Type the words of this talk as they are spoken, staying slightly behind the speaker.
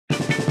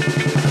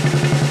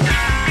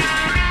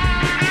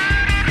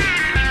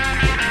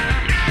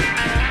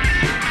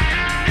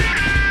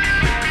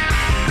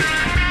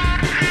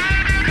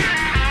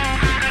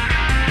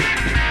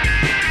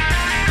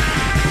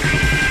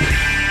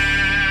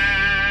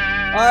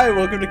Hi,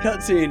 welcome to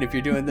Cutscene. If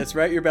you're doing this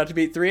right, you're about to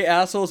meet three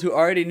assholes who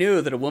already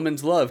knew that a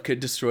woman's love could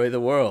destroy the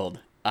world.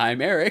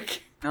 I'm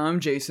Eric. I'm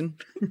Jason.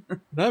 And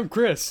I'm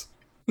Chris.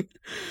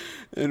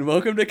 And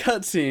welcome to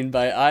Cutscene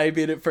by I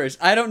Beat It First.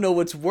 I don't know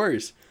what's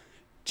worse.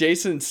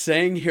 Jason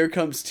saying Here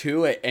Comes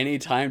 2 at any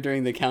time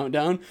during the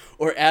countdown,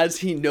 or as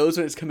he knows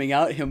when it's coming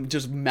out, him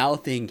just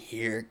mouthing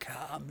Here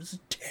Comes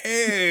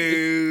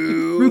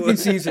 2. Spooky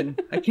season.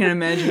 I can't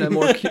imagine a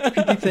more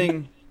creepy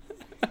thing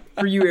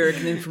for you, Eric,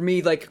 and then for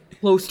me, like,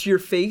 close to your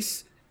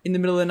face in the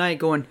middle of the night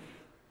going,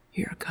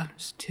 Here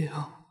Comes 2.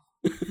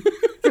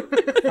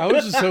 I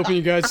was just hoping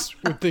you guys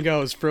would think I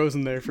was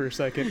frozen there for a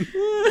second.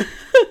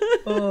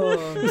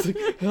 Oh. It's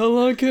like, how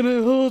long can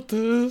I hold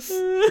this?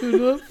 Do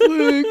not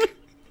blink.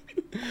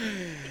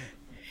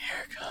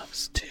 Here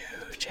Comes 2,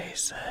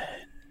 Jason.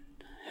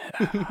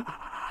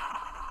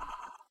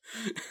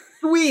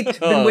 Sweet.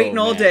 Been waiting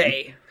all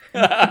day.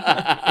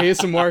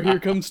 ASMR, Here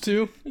Comes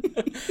 2.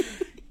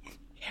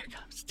 Here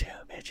Comes 2,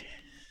 bitches.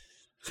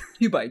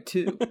 2 by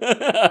 2.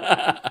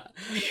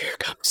 Here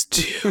Comes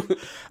 2.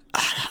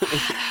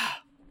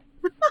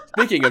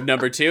 Speaking of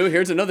number 2,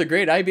 here's another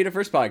great I Beat It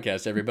First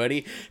podcast,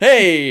 everybody.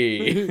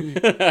 Hey!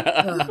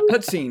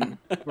 Cutscene,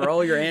 where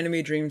all your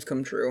anime dreams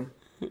come true.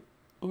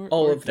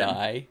 All of them.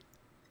 Die.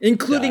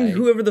 Including Die.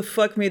 whoever the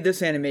fuck made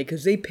this anime,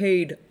 because they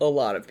paid a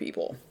lot of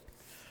people.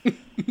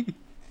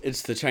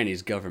 It's the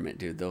Chinese government,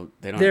 dude. They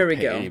don't There we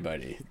pay go.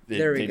 anybody.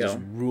 There we They just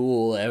go.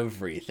 rule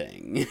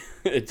everything.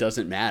 It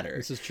doesn't matter.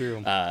 This is true.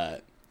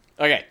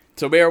 Okay,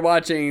 so we are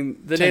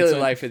watching The Daily Tencent.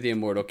 Life of the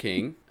Immortal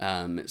King.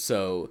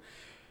 So,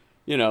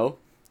 you know,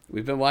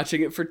 we've been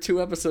watching it for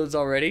 2 episodes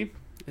already.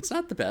 It's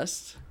not the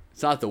best.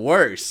 It's not the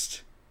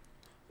worst.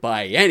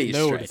 By any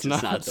No, stretch, it's it's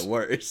not not. the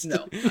worst.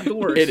 No, not the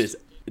worst. It is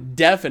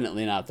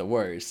definitely not the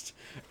worst.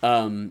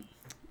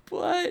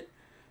 But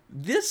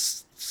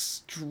this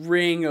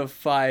string of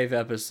 5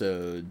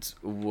 episodes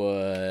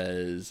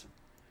was...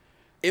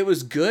 It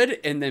was good,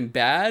 and then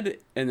bad,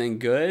 and then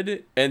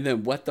good, and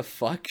then what the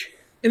fuck?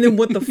 And then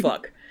what the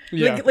fuck?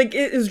 Yeah. Like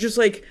it is just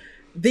like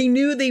they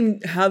knew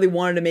how they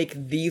wanted to make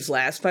these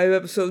last 5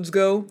 episodes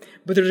go,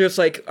 but they're just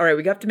like, all right,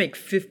 we got to make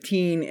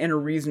 15 and a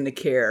reason to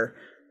care.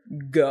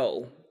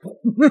 Go.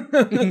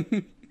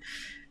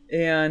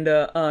 And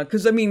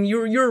because I mean,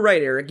 you're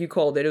right, Eric. You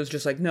called it. It was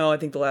just like, no, I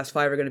think the last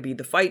 5 are going to be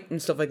the fight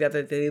and stuff like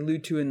that they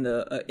allude to in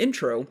the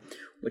intro,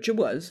 which it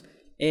was.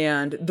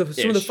 And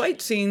some of the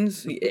fight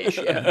scenes,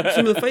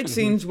 some of the fight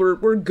scenes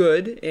were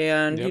good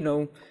and Yep. you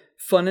know,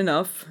 fun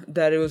enough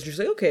that it was just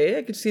like, okay,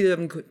 I could see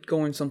them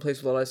going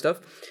someplace with all that stuff.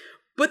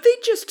 But they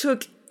just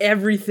took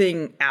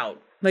everything out.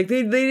 Like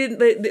they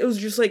didn't. It was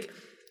just like,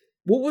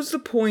 what was the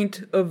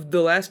point of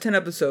the last 10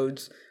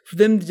 episodes for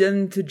them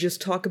then to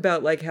just talk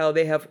about like how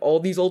they have all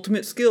these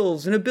ultimate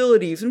skills and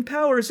abilities and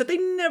powers that they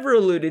never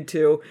alluded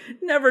to,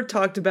 never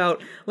talked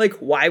about, like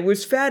why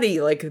was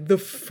Fatty like the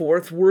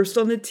 4th worst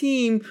on the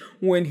team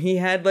when he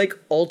had like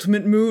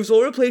ultimate moves all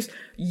over the place,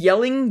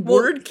 yelling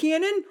word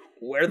cannon?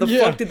 Where the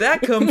Yeah. fuck did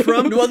that come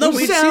from? Well, no, we've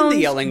seen the Sounds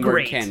yelling word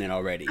great. cannon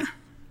already.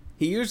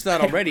 He used that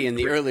already in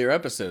the earlier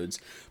episodes,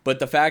 but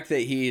the fact that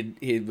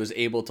he was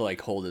able to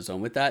like hold his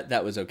own with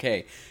that was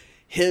okay.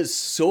 His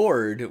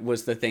sword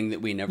was the thing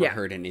that we never Yeah.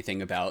 heard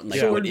anything about, and like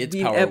Sword what its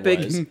being power epic,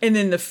 was. and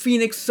then the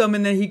Phoenix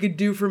summon that he could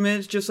do from it.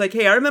 It's just like,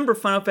 hey, I remember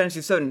Final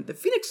Fantasy VII. The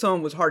Phoenix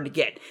summon was hard to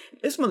get.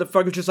 This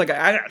motherfucker's just like,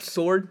 I got a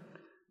sword.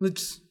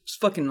 Let's just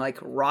fucking like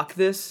rock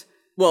this.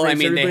 Well, I Brings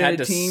mean, they everybody had on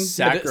to the team.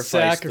 sacrifice the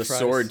Sacrifice.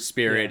 sword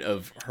spirit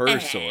of her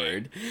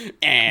sword.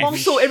 And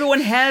Also, everyone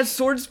has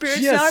sword spirits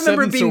She has now. I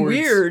remember it 7 being swords.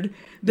 weird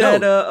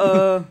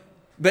that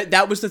But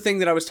that was the thing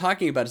that I was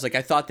talking about. It's like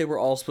I thought they were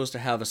all supposed to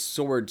have a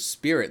sword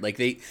spirit. Like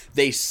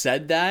they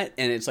said that,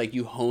 and it's like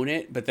you hone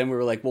it. But then we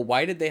were like, well,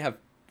 why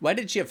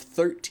did she have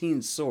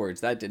 13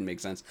 swords? That didn't make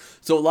sense.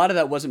 So a lot of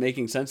that wasn't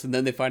making sense. And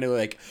then they finally were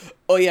like,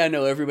 oh yeah,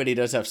 no, everybody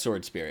does have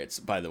sword spirits,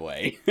 by the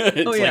way.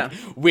 It's Oh, yeah.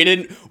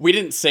 like, we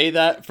didn't say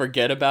that,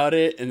 forget about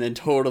it, and then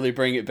totally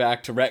bring it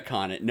back to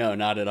retcon it. No,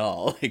 not at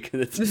all. Like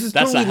this is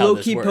that's totally not how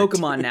low-key this worked.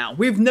 Pokemon now.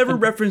 We've never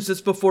referenced this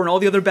before in all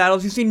the other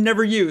battles you've seen,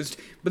 never used.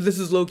 But this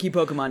is low-key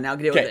Pokemon now.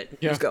 Get with Okay. it.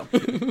 Yeah. Let's go.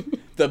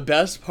 The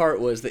best part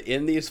was that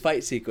in these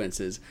fight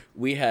sequences,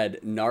 we had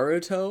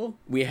Naruto,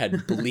 we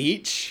had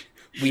Bleach,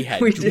 we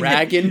had We did.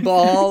 Dragon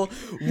Ball,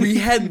 we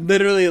had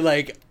literally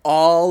like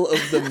all of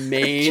the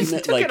main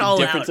Just took like it all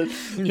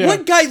differences. Yeah,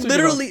 One guy just took it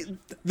literally,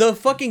 the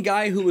fucking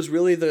guy who was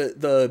really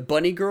the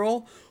bunny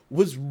girl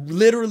was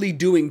literally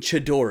doing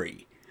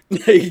Chidori.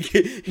 Like,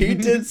 he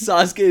did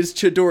Sasuke's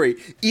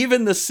Chidori.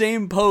 Even the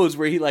same pose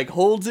where he like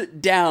holds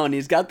it down,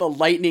 he's got the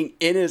lightning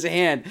in his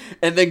hand,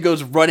 and then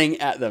goes running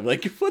at them.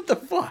 Like, what the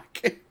fuck?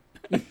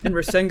 And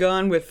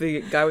Rasengan with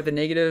the guy with the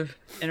negative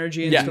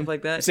energy and stuff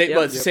like that. Same, Yep.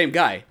 well, it's the same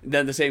guy.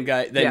 Then the same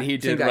guy. Then Yeah, he same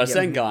did guy, yeah.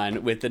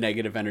 Rasengan with the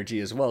negative energy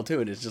as well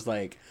too. And it's just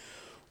like,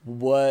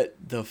 what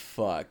the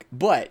fuck?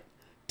 But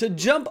to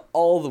jump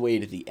all the way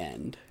to the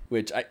end,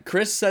 which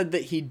Chris said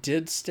that he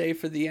did stay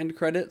for the end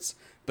credits,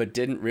 but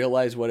didn't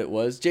realize what it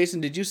was. Jason,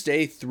 did you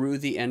stay through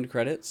the end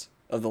credits?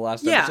 of the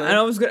last Yeah, episode. and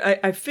I was gonna,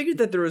 I figured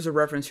that there was a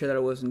reference here that I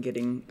wasn't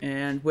getting,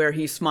 and where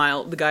he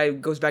smiled, the guy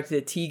goes back to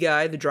the T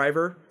guy, the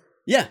driver.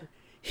 Yeah,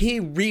 he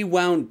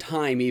rewound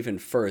time even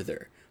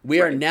further. We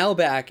are now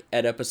back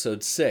at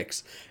episode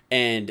 6,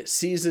 and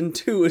season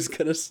 2 is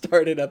going to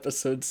start at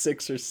episode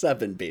 6 or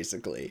 7,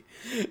 basically.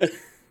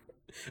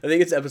 I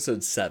think it's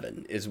episode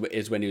 7 is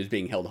when he was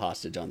being held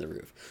hostage on the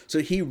roof. So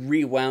he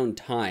rewound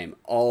time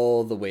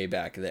all the way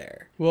back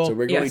there. Well, so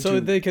we're going so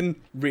to they can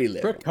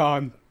relive.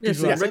 retcon. Yeah,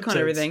 so retcon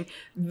everything.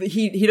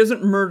 He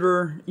doesn't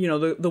murder,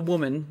 the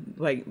woman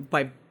like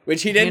by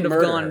Which he didn't hand of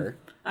murder gun. her.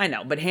 I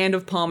know, but hand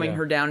of palming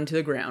her down into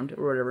the ground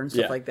or whatever and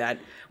stuff Yeah. like that.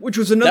 Which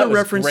was another was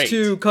reference great.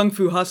 to Kung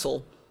Fu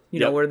Hustle.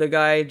 Yep. Where the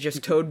guy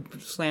just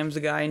slams the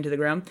guy into the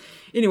ground.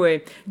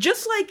 Anyway,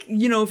 just like,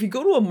 if you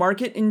go to a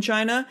market in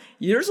China,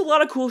 there's a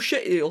lot of cool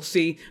shit you'll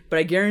see, but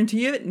I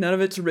guarantee you, none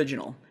of it's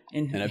original.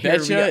 And I here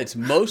bet we you go. it's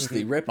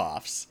mostly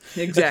ripoffs.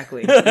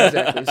 Exactly.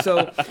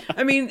 So,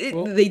 I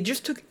mean, they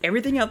just took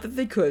everything out that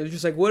they could. It was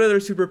just like, what other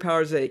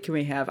superpowers can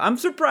we have? I'm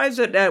surprised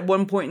that at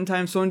one point in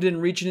time, someone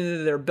didn't reach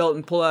into their belt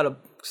and pull out a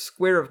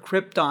square of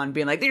Krypton,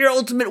 being like, "They're your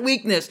ultimate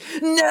weakness."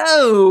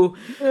 No.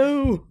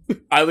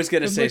 I was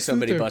gonna say Lex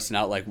somebody Luthor. busting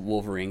out like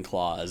Wolverine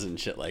claws and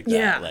shit like that.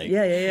 Yeah. Like,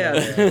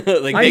 Yeah.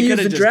 like I they used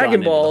coulda the just Dragon gone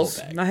into the whole Balls.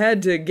 bag. I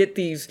had to get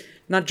these,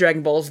 not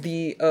Dragon Balls,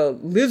 the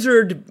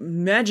lizard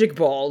magic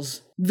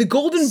balls. The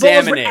golden balls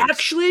Salmon were eggs.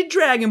 actually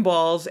Dragon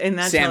Balls, and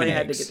that's Salmon how I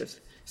had eggs. to get this.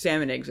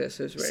 Salmon eggs, this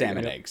is right.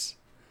 Salmon eggs.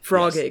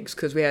 Frog Yes. eggs,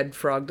 because we had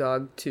Frog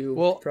Dog 2.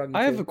 Well, Frog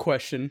I have 2. a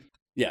question.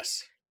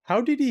 Yes.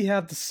 How did he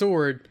have the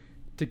sword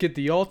to get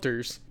the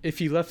altars if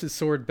he left his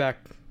sword back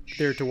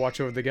there to watch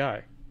over the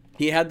guy?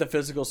 He had the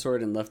physical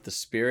sword and left the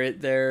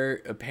spirit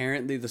there.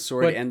 Apparently, the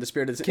sword But- and the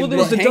spirit is. Well, there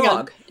was the hang on.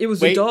 dog. It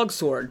was Wait. the dog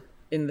sword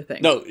in the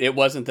thing. No, it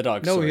wasn't the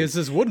dog No, sword. it's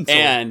his wooden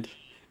sword.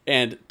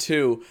 And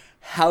 2,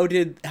 how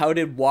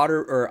did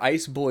Water or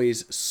Ice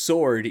Boy's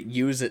sword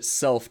use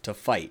itself to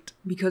fight?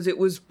 Because it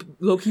was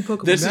low-key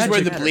Pokemon. This is where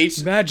the Magic.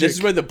 bleach. Magic. This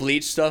is where the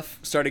bleach stuff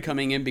started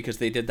coming in because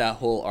they did that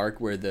whole arc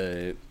where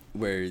the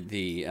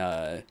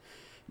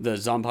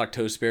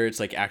Zanpakuto spirits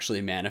like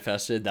actually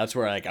manifested. That's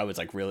where I was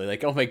like really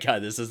like, oh my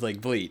god, this is like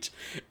Bleach,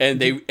 and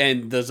the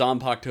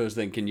Zanpakutos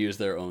then can use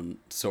their own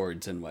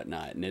swords and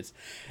whatnot, and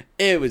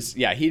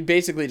he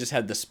basically just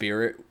had the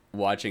spirit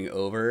watching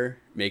over,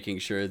 making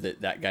sure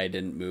that guy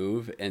didn't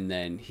move, and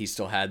then he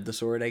still had the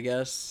sword. I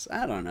guess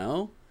I don't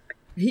know.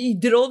 He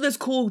did all this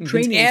cool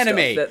training anime.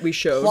 stuff that we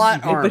showed,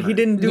 Plot but he armor.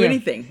 didn't do Yeah.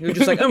 anything. He was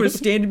just like, I'm going to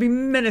stand to be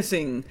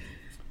menacing.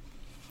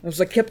 I was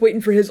like, kept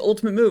waiting for his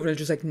ultimate move, and I was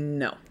just like,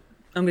 no.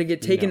 I'm going to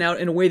get taken out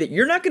in a way that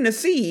you're not going to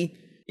see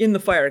in the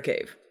fire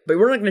cave. But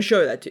we're not going to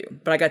show that to you.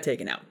 But I got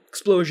taken out.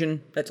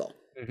 Explosion, that's all.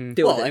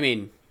 Deal Well, with it. I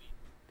mean,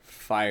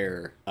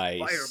 fire,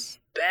 ice,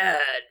 Bad.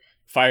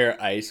 fire,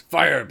 ice,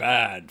 fire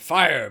bad,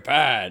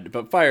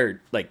 but fire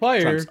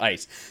Fire. trumps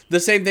ice. The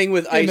same thing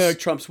with In ice a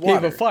trumps cave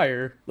water. of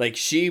fire. Like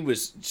she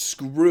was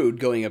screwed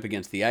going up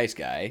against the ice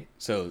guy,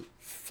 so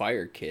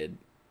fire kid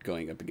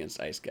going up against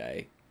ice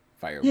guy,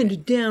 fire.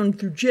 Handed down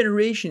through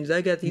generations,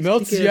 I got these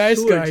Melts the kick-ass ice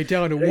swords. guy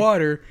down to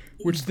water,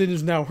 which then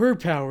is now her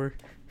power.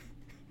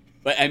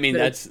 But I mean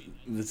that's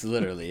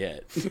literally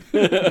it.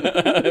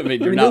 I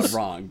mean you're not those-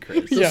 wrong,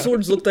 Chris. Those Yeah.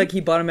 swords looked like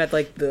he bought them at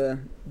like the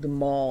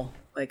mall.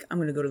 Like, I'm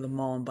going to go to the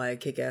mall and buy a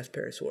kick-ass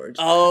pair of swords.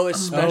 Oh,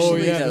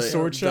 especially yeah, the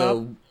sword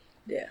shop?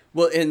 Yeah.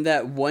 Well, in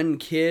that one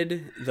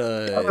kid,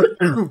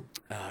 oh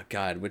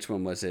god, which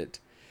one was it?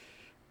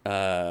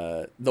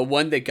 The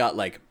one that got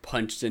like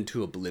punched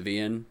into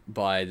oblivion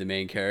by the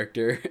main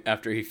character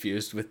after he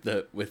fused with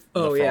the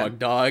Oh, yeah. frog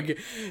dog.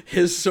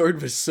 His sword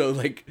was so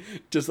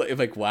just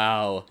like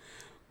wow.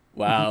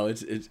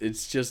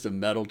 It's just a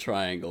metal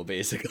triangle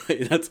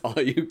basically. That's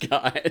all you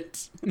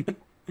got.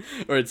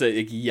 Or it's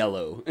a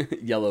yellow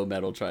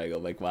metal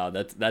triangle. Like wow,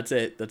 that's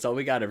it. That's all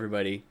we got,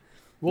 everybody.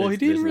 Well, he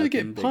There's didn't really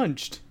nothing get big.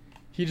 punched.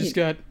 He just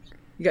got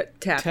You got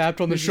tapped.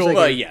 tapped on the It was just shoulder.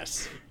 Well,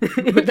 yes.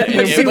 But that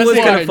It scene was was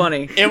kind fine. of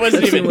funny. It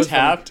wasn't That scene even was funny.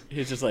 tapped.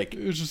 He's just like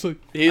It was just like,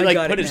 he I like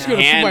got put it his now.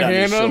 gonna put my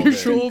hand on her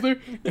shoulder.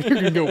 shoulder. They're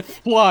gonna go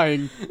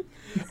flying.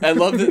 I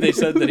love that they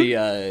said that he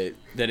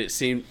that it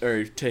seemed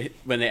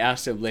when they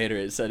asked him later,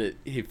 it said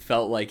he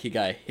felt like he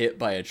got hit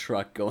by a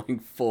truck going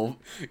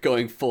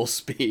full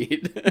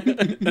speed,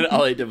 and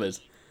all he did was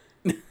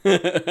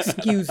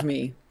Excuse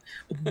me.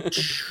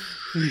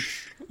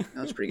 That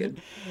was pretty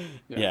good.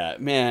 yeah,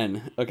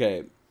 man.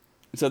 Okay,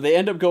 so they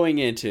end up going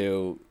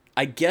into.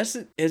 I guess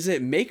is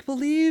it make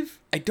believe?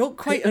 I don't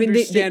quite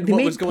understand they what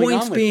made was going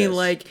points on with being this.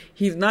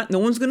 like no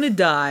one's gonna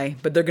die,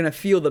 but they're gonna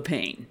feel the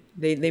pain.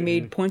 They Mm-hmm.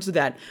 made points of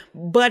that,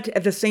 but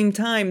at the same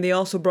time, they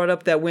also brought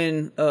up that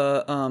when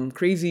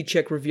Crazy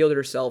Chick revealed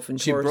herself and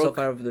tore herself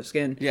broke- out of the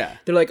skin, Yeah.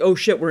 they're like, "Oh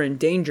shit, we're in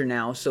danger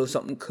now." So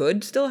something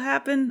could still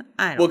happen.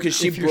 I don't Well, know. because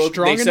she If you're broke.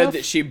 strong They said enough?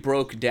 that she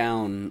broke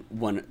down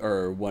one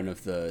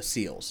of the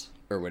seals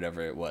or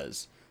whatever it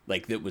was,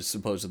 like that was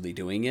supposedly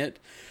doing it.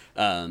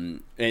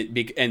 And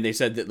they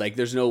said that like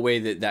there's no way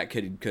that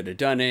could have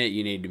done it.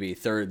 You need to be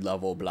 3rd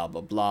level, blah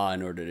blah blah,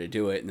 in order to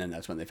do it. And then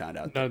that's when they found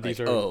out None of that, these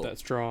like, are that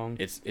strong.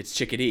 It's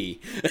Chickadee.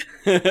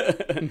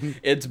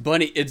 It's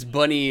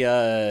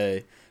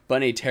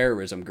Bunny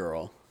terrorism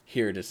girl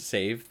here to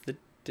save the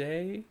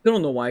day. I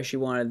don't know why she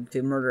wanted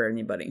to murder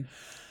anybody.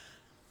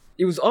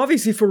 It was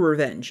obviously for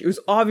revenge.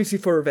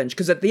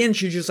 Because at the end,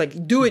 she's just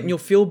like, do it and you'll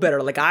feel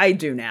better, like I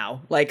do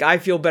now. Like, I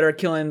feel better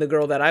killing the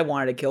girl that I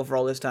wanted to kill for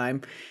all this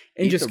time.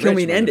 And Eat just the kill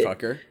me rich, and end it.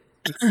 motherfucker.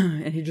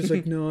 And he's just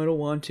like, no, I don't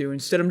want to.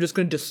 Instead, I'm just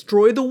going to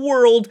destroy the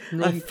world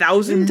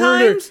 1,000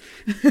 Murder times.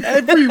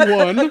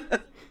 Everyone.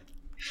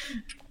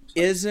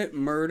 Is it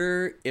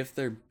murder if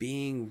they're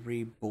being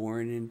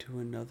reborn into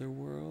another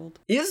world?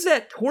 Is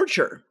that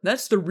torture?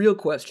 That's the real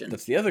question.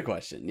 That's the other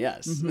question.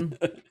 Yes.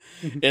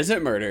 Is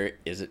it murder?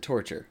 Is it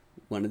torture?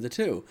 One of the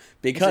two.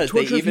 Because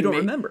torture they if you even don't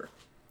remember.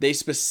 They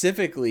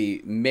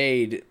specifically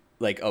made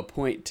like a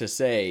point to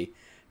say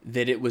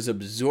that it was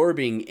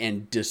absorbing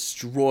and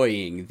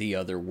destroying the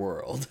other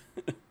world.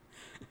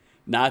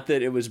 Not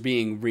that it was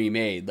being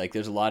remade. Like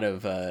there's a lot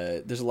of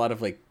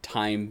like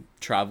time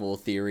travel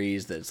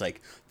theories that it's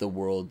like the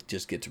world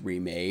just gets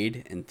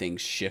remade and things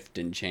shift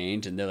and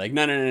change, and they're like,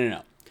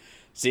 no.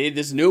 See,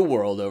 this new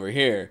world over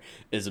here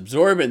is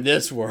absorbing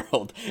this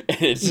world,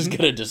 and it's just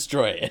gonna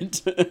destroy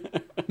it.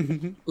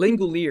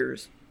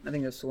 Langoliers. I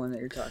think that's the one that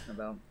you're talking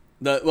about.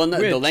 The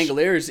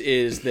Langoliers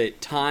is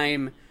that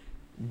time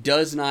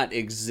does not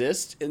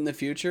exist in the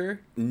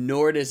future,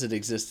 nor does it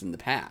exist in the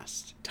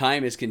past.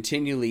 Time is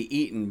continually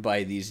eaten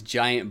by these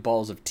giant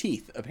balls of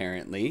teeth,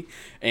 apparently,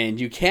 and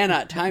you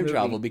cannot time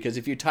travel because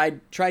if you tried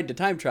to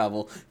time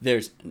travel,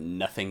 there's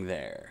nothing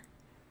there.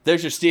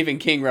 There's your Stephen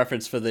King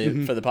reference for the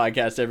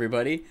podcast,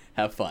 everybody.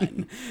 Have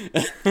fun.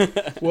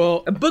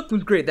 Well, A book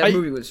was great. That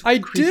movie was I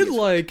creepy did as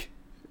like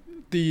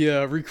the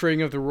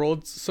recreating of the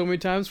world so many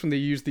times when they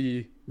used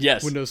the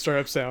Yes. Windows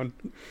startup sound.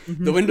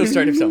 The Windows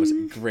startup sound was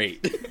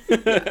great.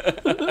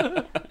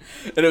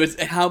 And it was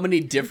how many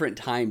different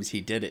times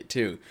he did it,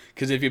 too.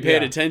 Because if you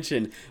paid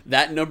attention,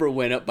 that number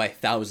went up by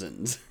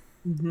thousands.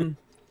 a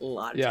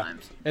lot of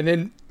times. And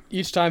then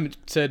each time it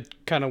said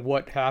kind of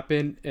what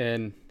happened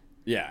and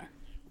Yeah.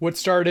 what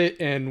started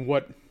and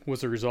what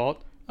was the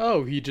result.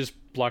 Oh, he just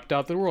blocked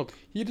out the world.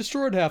 He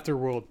destroyed half the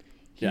world.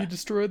 He Yeah.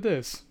 destroyed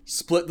this.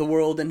 Split the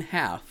world in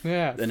half.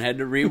 Yeah. Then had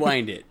to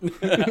rewind it.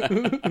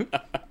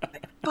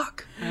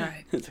 Fuck. All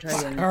right. Try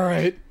again. All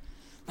right.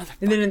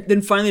 And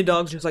then finally, the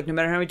dog's just like, no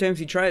matter how many times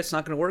you try, it's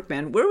not going to work,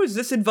 man. Where was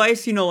this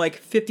advice, like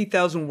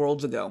 50,000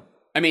 worlds ago?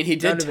 I mean, he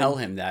did Not even- tell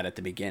him that at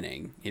the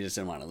beginning. He just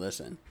didn't want to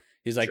listen.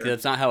 He's like,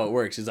 that's not how it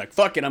works. He's like,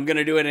 fuck it, I'm going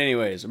to do it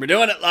anyways. We're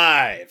doing it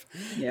live.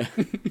 Yeah.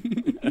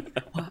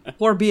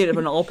 Or be it of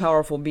an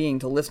all-powerful being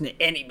to listen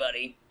to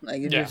anybody.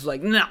 Like, it's just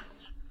like, no.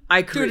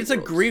 I create Dude, it's a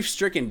rules.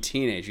 grief-stricken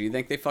teenager. You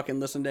think they fucking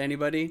listen to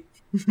anybody?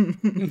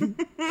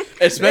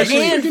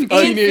 Especially And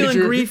teenager. feeling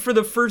grief for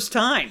the first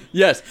time.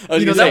 Yes, I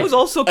was You know, gonna that say, was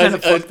also kind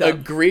of fucked a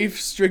up.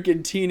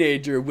 grief-stricken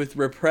teenager with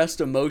repressed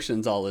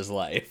emotions all his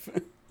life.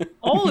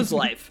 All his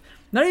life.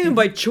 Not even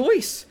by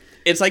choice.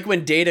 It's like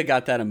when Data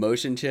got that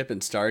emotion chip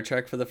in Star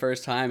Trek for the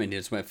first time and he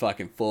just went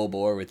fucking full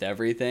bore with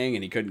everything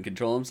and he couldn't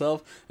control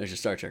himself. There's your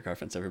Star Trek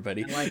reference,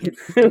 everybody. I like it.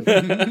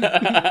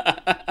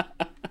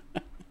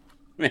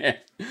 Man.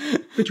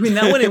 Between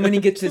that one and when he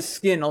gets his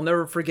skin, I'll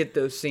never forget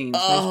those scenes.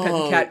 There's Pet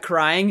the Cat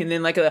crying, and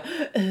then like don't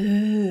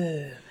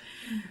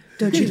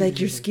you like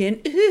your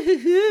skin?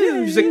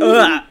 She's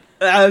like,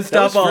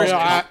 stop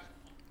all.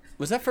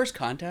 Was that First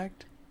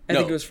Contact? I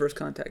think it was First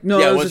Contact. No,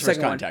 Yeah, it it was was the First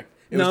second Contact. one.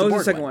 It was No, the it was Borg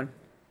the second one. one.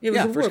 It was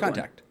Yeah, the First Borg one.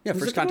 Contact. Yeah, Was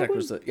First it the Borg Contact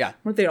was one? the, yeah.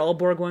 Weren't they all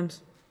Borg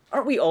ones?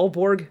 Aren't we all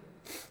Borg?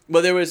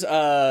 Well, there was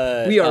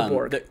We Are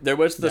Borg. There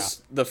was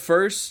the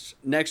first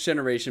Next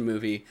Generation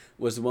movie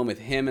was the one with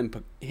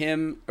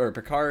him or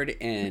Picard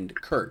and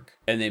Kirk,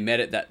 and they met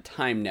at that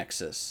time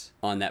nexus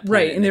on that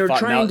planet. Right, and they were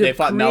trying to they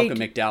fought Malcolm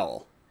create-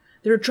 McDowell.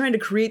 They were trying to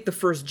create the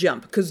first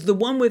jump because the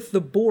one with the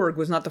Borg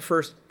was not the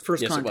first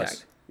Yes, contact. it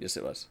was. Yes,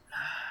 it was.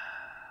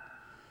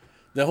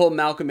 The whole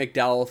Malcolm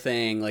McDowell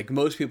thing, like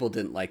most people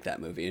didn't like that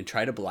movie and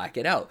try to black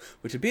it out,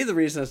 which would be the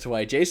reason as to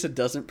why Jason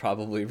doesn't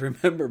probably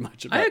remember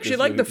much about it. I actually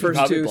like the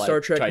first two Star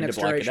Trek Next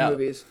Generation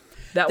movies.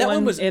 That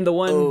one was and the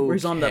one where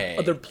he's on the okay.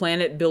 other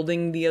planet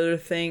building the other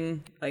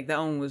thing. Like that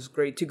one was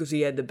great too because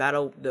he had the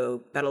Battle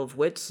of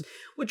Wits,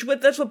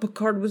 that's what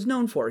Picard was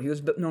known for. He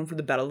was known for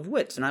the Battle of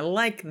Wits, and I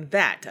like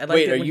that. I like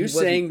Wait, it are when you he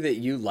wasn't- saying that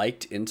you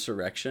liked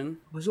Insurrection?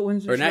 Was it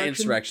Insurrection? Or not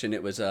Insurrection?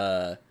 It was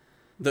the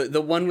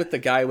one with the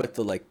guy with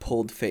the like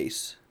pulled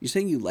face. You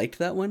saying you liked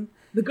that one?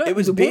 The guy, It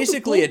was the one with the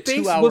basically a pulled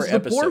face 2-hour was the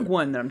episode. Borg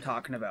one that I'm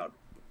talking about.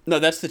 No,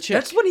 that's the chick.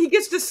 That's when he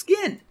gets the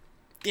skin.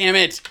 Damn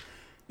it!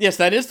 Yes,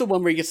 that is the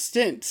one where you get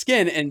skin,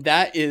 and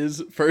that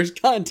is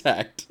First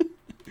Contact.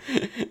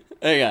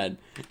 Hang on.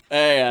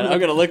 I'm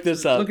gonna look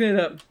this up. Looking it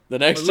up. The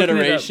Next We're looking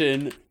it up.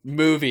 Generation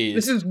movies.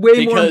 This is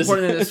way more because-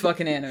 important than this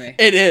fucking anime.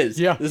 It is.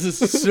 Yeah. This is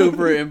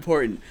super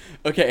important.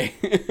 Okay.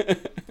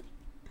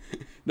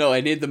 No,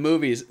 I need the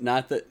movies,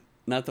 not the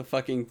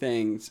fucking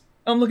things.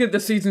 I'm looking at the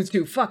seasons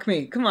too. Fuck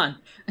me. Come on.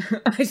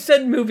 I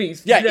said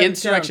movies. Yeah, Get out of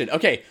Insurrection. town.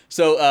 Okay,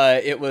 so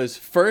it was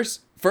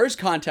First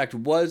Contact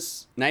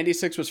was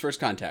 96 was First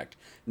Contact.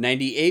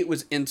 98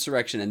 was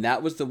Insurrection, and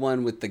that was the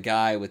one with the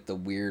guy with the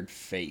weird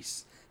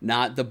face,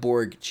 not the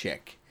Borg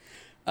chick.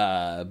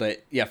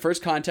 But yeah,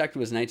 First Contact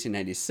was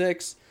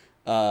 1996.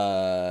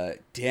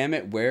 Damn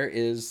it, where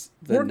is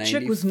the Borg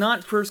chick was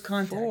not First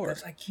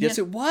Contact. I can't. Yes,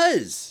 it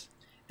was.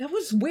 That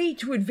was way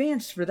too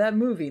advanced for that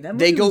movie. That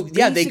movie They go, was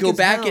yeah, they basic go as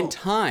back hell. in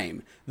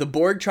time. The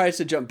Borg tries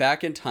to jump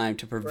back in time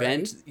to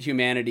prevent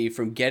humanity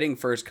from getting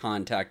first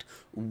contact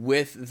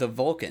with the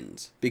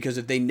Vulcans, because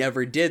if they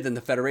never did, then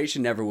the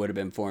Federation never would have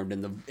been formed,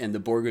 and the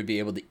Borg would be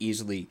able to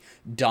easily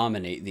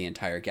dominate the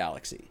entire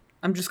galaxy.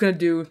 I'm just gonna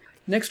do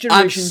Next I'm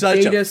Generation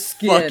such Data a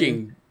Skin.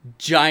 fucking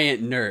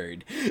giant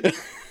nerd.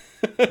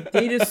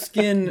 Data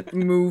Skin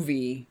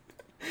movie.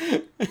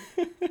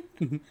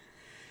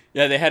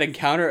 Yeah, they had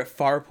Encounter at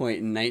Farpoint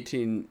in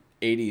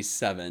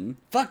 1987.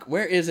 Fuck,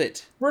 where is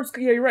it? Yeah,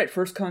 you're right.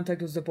 First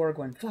Contact was the Borg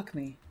one. Fuck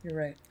me. You're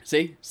right.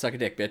 See? Suck a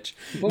dick, bitch.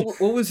 What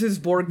was his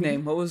Borg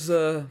name? What was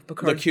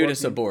Picard's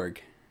Locutus of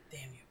Borg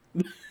name? Borg.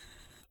 Damn you.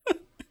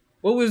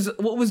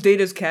 What was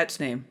Data's cat's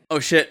name? Oh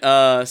shit,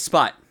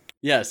 Spot.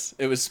 Yes,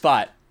 it was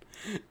Spot.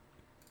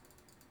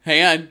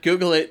 Hang on,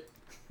 Google it.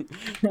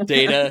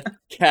 Data,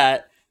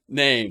 cat,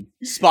 name,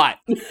 Spot.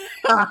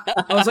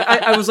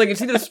 I was like,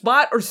 it's either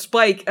Spot or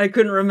Spike. I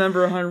couldn't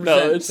remember 100%.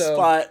 No, it's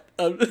Spot.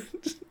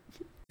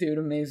 Dude,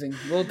 amazing.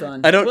 Well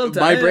done. I don't. Well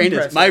done. My I'm brain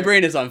is impressed.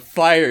 brain is on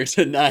fire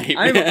tonight.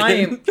 I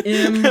Man.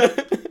 am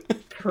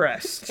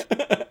impressed.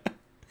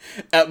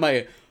 At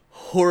my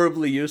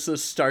horribly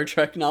useless Star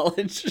Trek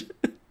knowledge.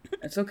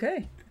 That's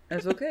okay.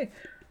 That's okay.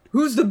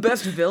 Who's the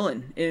best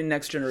villain in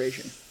Next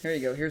Generation? Here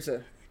you go. Here's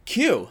a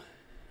Q.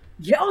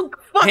 yeah. Oh,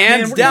 fuck,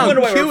 Hands man. down, No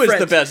wonder why Q we're is the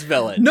friends. best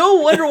villain. No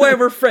wonder why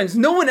we're friends.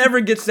 No one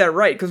ever gets that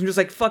right because I'm just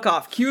like, fuck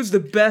off. Q's the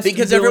best.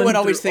 Because villain everyone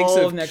always through thinks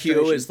all of Next Q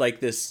Generation. as like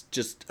this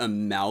just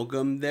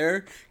amalgam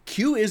there.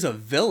 Q is a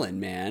villain,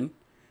 man.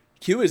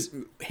 Q is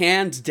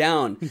hands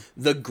down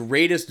the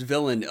greatest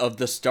villain of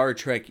the Star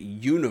Trek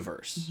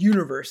universe.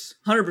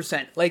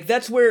 100%. Like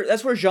that's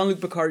where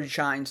Jean-Luc Picard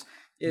shines.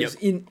 Is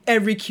in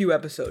every Q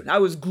episode. I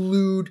was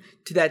glued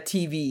to that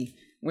TV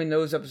when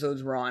those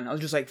episodes were on. I was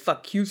just like,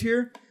 fuck, Q's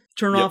here.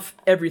 Turn off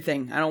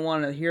everything. I don't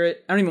want to hear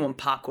it. I don't even want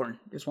popcorn.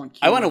 I just want Q.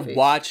 I want to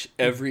watch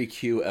every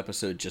Q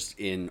episode just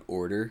in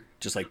order,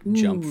 just like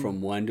jump Hmm.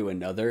 from one to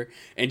another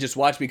and just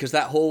watch, because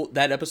that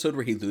episode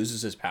where he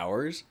loses his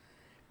powers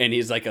and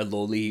he's like a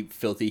lowly,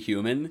 filthy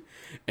human,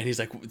 and he's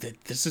like,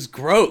 "This is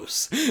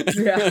gross."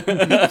 Yeah.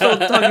 So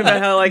talking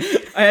about how like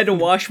I had to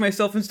wash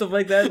myself and stuff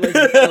like that. Like,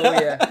 oh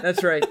yeah,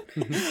 that's right.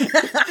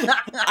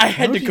 I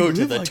had to go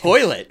to the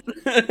toilet.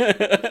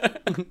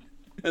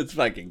 That's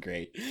fucking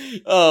great.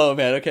 Oh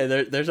man, okay,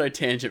 there's our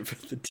tangent for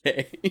the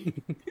day.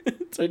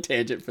 It's our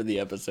tangent for the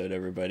episode,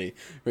 everybody.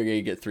 We're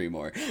gonna get 3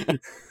 more.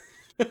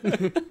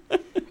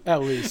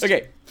 At least.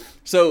 Okay,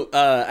 so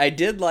I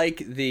did like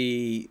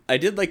the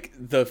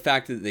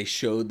fact that they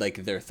showed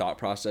like their thought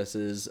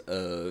processes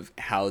of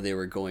how they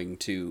were going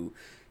to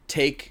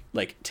take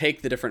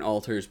the different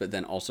alters, but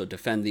then also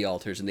defend the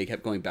alters, and they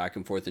kept going back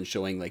and forth and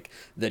showing like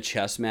the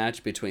chess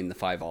match between the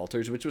 5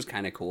 alters, which was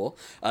kind of cool,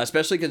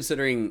 especially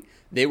considering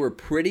they were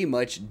pretty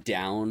much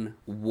down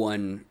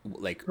one,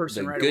 like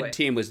person the right good away.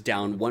 team was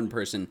down one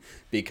person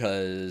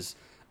because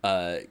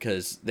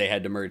they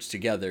had to merge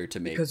together to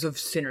make. Because of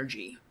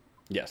synergy.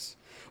 Yes.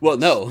 Well,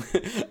 no,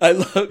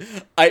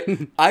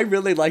 I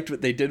really liked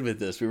what they did with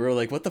this. We were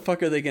like, what the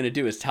fuck are they going to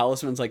do? Is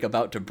Talisman's like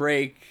about to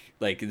break?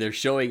 Like they're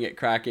showing it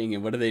cracking,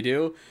 and what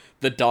do?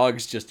 The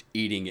dog's just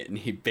eating it, and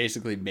he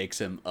basically makes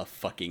him a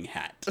fucking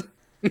hat.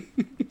 Again,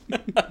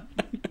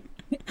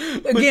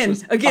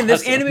 this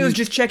awesome. anime was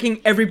just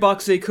checking every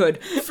box they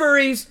could.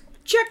 Furries,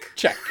 check.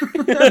 Check.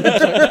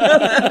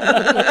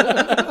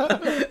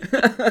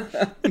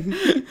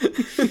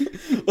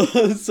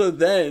 So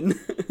then,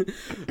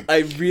 I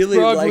really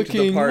Frog liked the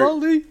licking part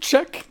lolly,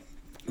 check.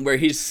 where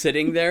he's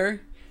sitting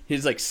there.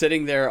 He's like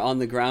sitting there on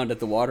the ground at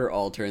the water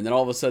altar, and then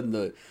all of a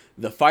sudden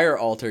the fire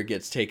altar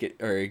gets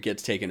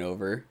taken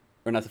over,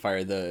 or not the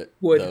fire, the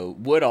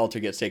wood altar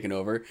gets taken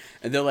over,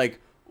 and they're like,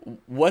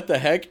 "What the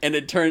heck?" And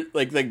it turns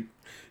like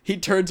he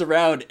turns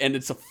around and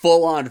it's a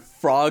full-on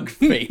frog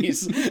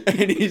face,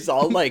 and he's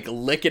all like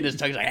licking his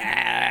tongue, he's like,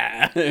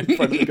 ah, in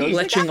front of the ghost.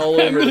 Leching all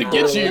I'm over gonna the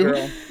get you.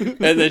 girl.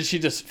 And then she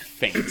just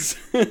faints.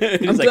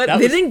 He's I'm like, glad "That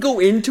they was- didn't go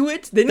into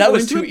it. They didn't that go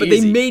was into too it, but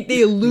easy."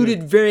 they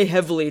alluded very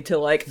heavily to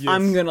like,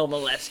 I'm gonna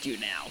molest you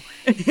now.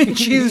 And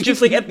she's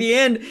just like at the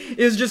end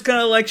is just kind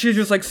of like she's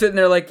just like sitting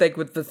there like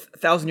with the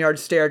 1,000-yard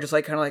stare, just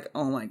like kind of like,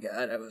 oh my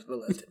god, I was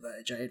molested by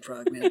a giant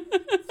frog man.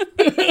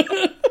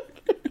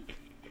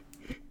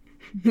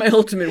 My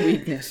ultimate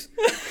weakness.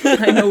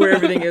 I know where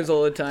everything is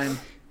all the time.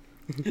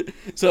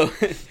 So,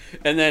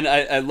 and then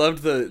I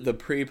loved the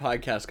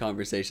pre-podcast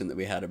conversation that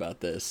we had about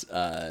this,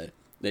 that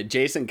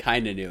Jason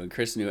kind of knew and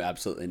Chris knew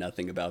absolutely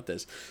nothing about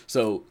this.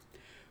 So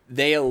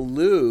they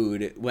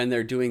allude when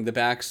they're doing the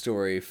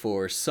backstory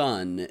for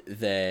Sun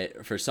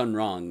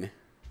Rong,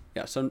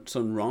 Yeah,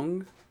 Sun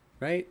Rong,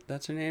 right?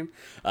 That's her name.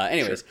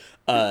 Anyways,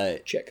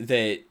 Check.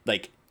 that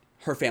like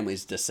her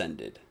family's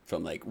descended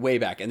from like way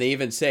back, and they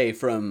even say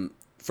from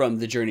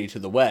the Journey to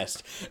the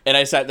West. And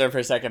I sat there for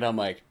a second. I'm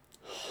like,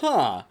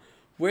 huh,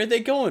 where are they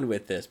going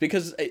with this?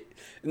 Because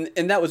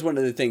and that was one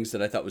of the things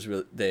that I thought was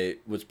really they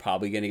was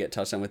probably going to get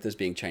touched on with this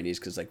being Chinese,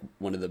 because like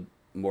one of the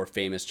more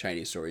famous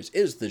Chinese stories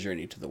is the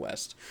Journey to the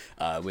West,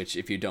 which,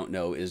 if you don't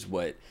know, is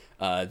what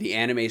the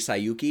anime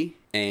Sayuki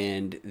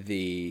and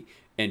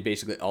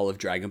basically all of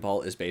Dragon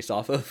Ball is based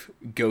off of.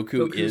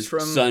 Goku is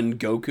Son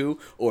Goku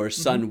or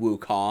Sun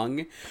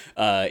Wukong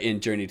in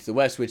Journey to the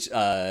West, which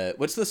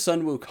what's the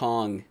Sun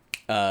Wukong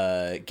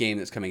game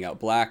that's coming out?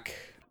 Black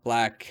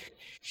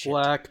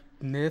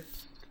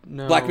Myth?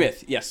 No. Black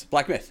Myth, yes.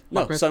 Black Myth.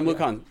 No, Myth, Sun yeah.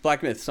 Wukong.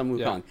 Black Myth, Sun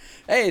Wukong.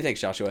 Yeah. Hey, thanks,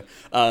 Joshua.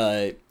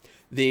 That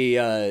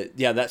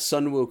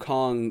Sun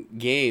Wukong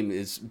game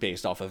is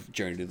based off of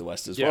Journey to the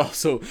West as well.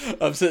 So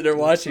I'm sitting there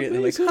watching it and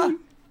I'm like, huh,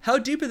 how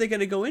deep are they going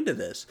to go into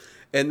this?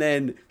 And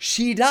then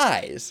she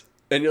dies.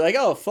 And you're like,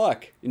 oh,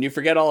 fuck. And you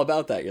forget all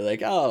about that. You're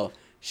like, oh,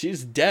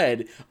 she's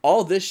dead.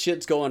 All this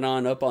shit's going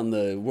on up on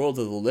the world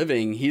of the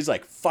living. He's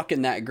like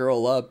fucking that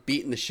girl up,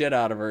 beating the shit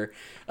out of her.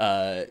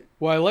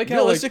 Well, I like how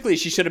realistically,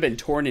 she should have been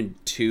torn in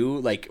two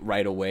like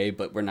right away,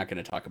 but we're not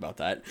going to talk about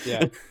that.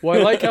 Yeah. Well,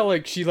 I like how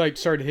like she like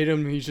started to hit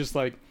him and he's just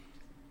like,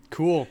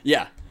 cool.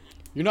 Yeah.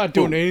 You're not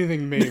doing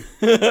anything to me.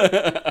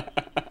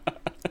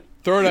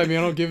 Throw it at me.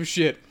 I don't give a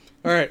shit.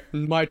 All right,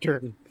 my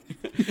turn.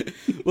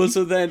 Well,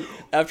 so then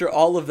after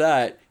all of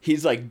that,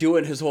 he's like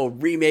doing his whole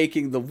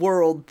remaking the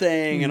world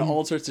thing and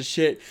all sorts of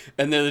shit.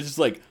 And then it's just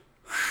like,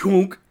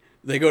 shunk,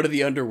 they go to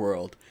the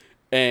underworld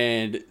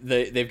and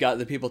they've got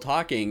the people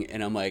talking.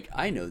 And I'm like,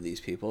 I know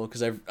these people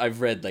because I've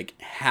read like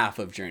half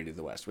of Journey to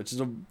the West, which is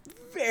a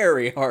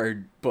very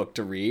hard book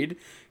to read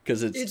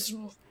because It's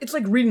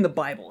like reading the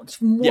Bible.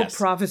 It's more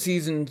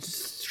prophecies and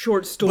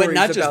short stories but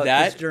not just about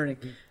that, this journey.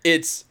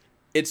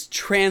 It's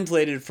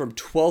translated from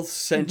 12th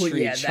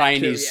century that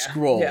Chinese too,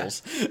 yeah.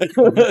 scrolls.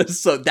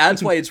 So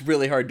that's why it's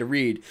really hard to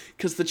read,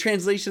 because the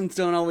translations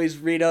don't always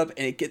read up,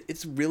 and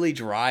it's really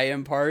dry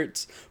in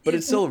parts, but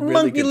it's still a really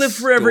Monkey good live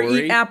forever,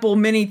 story. eat apple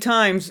many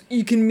times.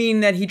 You can mean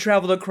that he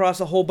traveled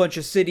across a whole bunch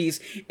of cities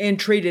and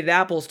traded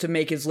apples to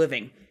make his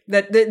living.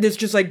 That's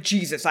just like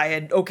Jesus.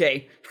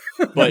 Okay.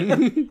 But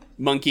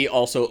Monkey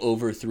also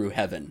overthrew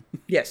heaven.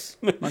 Yes,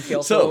 Monkey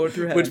also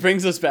overthrew heaven. Which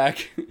brings us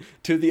back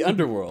to the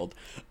underworld.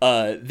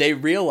 They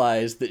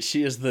realize that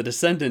she is the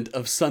descendant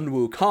of Sun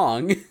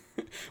Wukong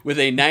with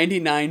a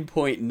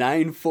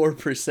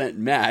 99.94%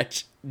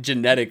 match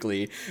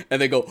genetically.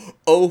 And they go,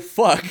 oh,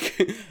 fuck.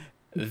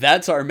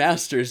 That's our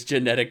master's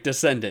genetic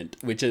descendant,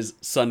 which is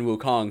Sun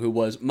Wukong, who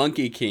was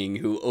Monkey King,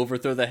 who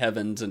overthrew the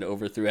heavens and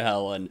overthrew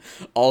hell and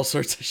all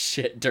sorts of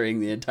shit during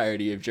the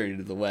entirety of Journey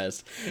to the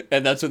West.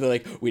 And that's when they're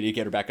like, we need to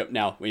get her back up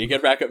now. We need to get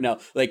her back up now.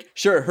 Like,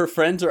 sure, her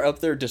friends are up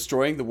there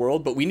destroying the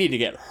world, but we need to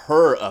get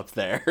her up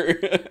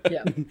there.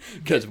 Yeah.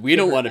 Because we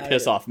don't want to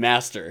piss off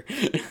Master.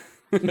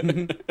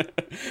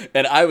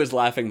 And I was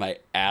laughing my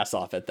ass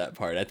off at that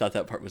part. I thought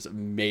that part was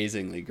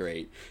amazingly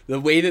great.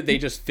 The way that they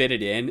just fit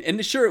it in,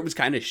 and sure, it was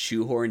kind of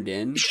shoehorned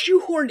in.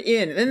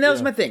 And that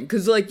was my thing,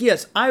 because like,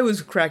 yes, I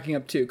was cracking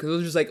up too, because it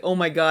was just like, oh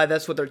my god,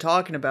 that's what they're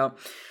talking about.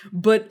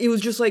 But it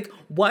was just like,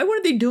 why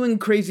weren't they doing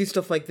crazy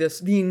stuff like this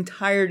the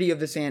entirety of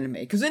this anime?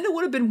 Because then it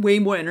would have been way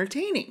more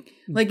entertaining.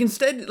 Like,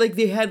 instead, like,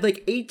 they had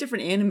like 8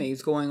 different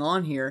animes going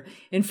on here,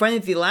 and finally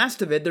at the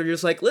last of it, they're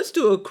just like, let's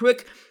do a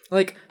quick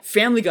like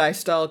Family Guy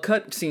style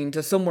cut scene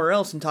to somewhere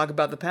else and talk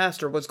about the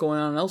past or what's going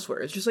on elsewhere.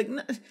 It's just like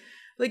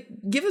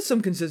give us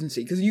some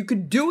consistency, because you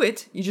could do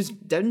it, you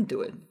just didn't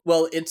do it.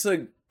 Well, it's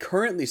a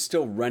currently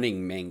still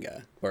running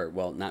manga, or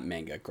well, not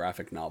manga,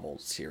 graphic novel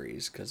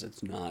series, because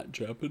it's not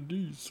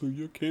Japanese, so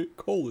you can't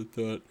call it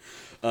that.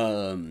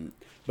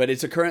 But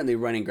it's a currently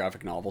running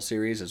graphic novel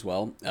series as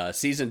well.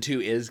 Season 2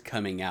 is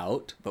coming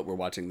out, but we're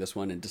watching this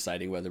one and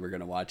deciding whether we're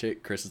going to watch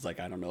it. Chris is like,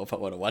 I don't know if I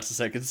want to watch the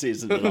second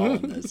season at all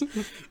on this.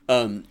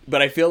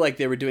 But I feel like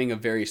they were doing a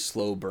very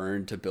slow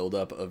burn to build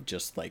up of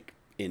just like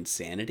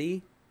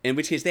insanity. In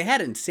which case they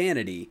had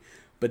insanity,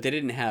 but they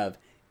didn't have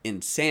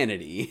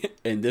insanity.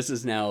 And this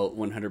is now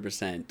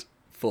 100%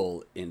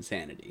 full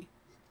insanity.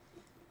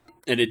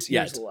 And it's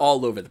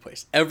all over the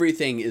place.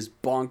 Everything is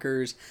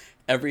bonkers.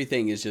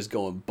 Everything is just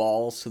going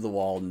balls to the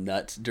wall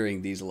nuts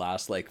during these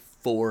last like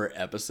 4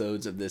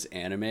 episodes of this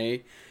anime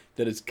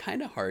that is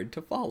kind of hard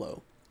to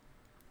follow.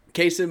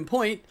 Case in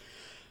point,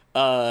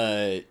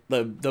 the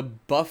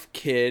buff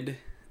kid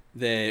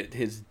that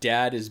his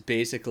dad is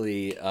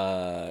basically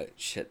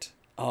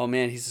oh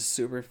man, he's a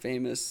super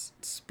famous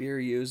spear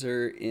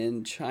user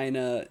in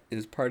China.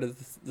 Is part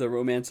of the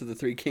Romance of the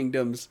Three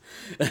Kingdoms.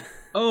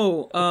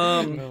 Oh,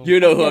 you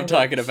know who I'm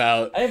talking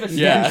about. I have a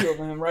statue of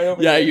him right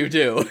over there. there. Yeah, you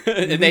do.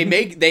 And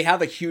they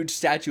have a huge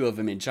statue of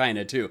him in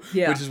China too.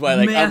 Yeah, which is why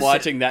like massive. I'm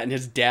watching that and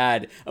his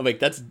dad, I'm like,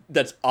 that's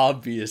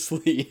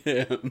obviously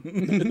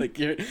him. Like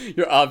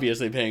you're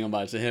obviously paying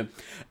homage to him.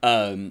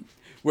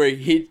 Where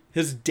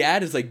his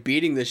dad is like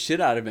beating the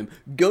shit out of him,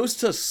 goes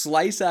to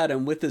slice at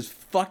him with his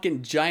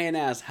fucking giant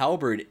ass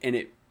halberd, and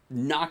it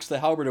knocks the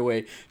halberd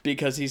away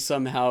because he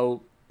somehow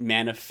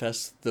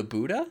manifests the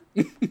Buddha.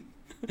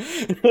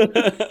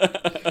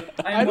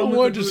 I don't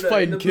want to just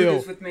fight and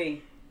kill. With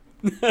me.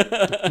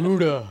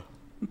 Buddha.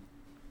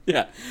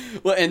 Yeah.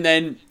 Well, and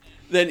then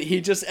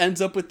he just ends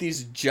up with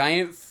these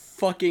giant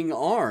fucking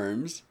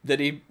arms that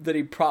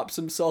he props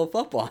himself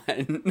up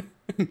on.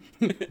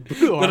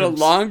 That are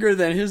longer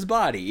than his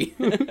body.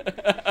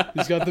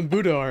 He's got them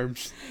Buddha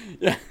arms.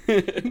 Yeah.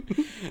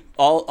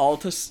 all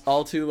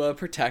to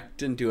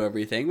protect and do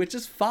everything, which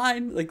is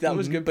fine. Like that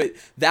was good, but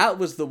that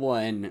was the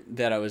one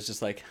that I was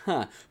just like,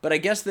 huh. But I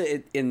guess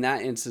that in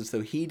that instance,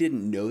 though, he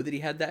didn't know that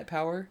he had that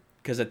power.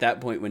 Because at that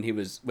point, when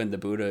the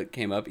Buddha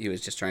came up, he was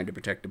just trying to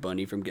protect a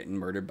bunny from getting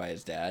murdered by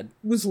his dad.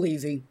 It was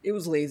lazy. It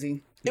was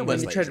lazy. They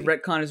tried to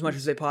retcon as much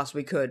as they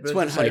possibly could.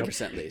 But it's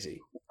 100%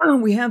 lazy.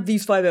 We have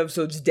these 5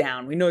 episodes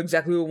down. We know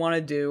exactly what we want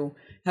to do.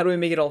 How do we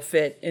make it all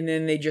fit? And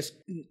then they just...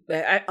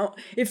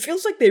 it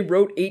feels like they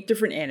wrote 8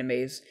 different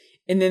animes,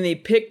 and then they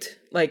picked,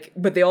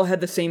 but they all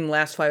had the same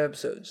last 5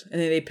 episodes. And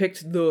then they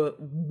picked the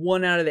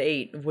 1 out of the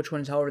 8 of which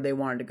ones, however, they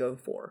wanted to go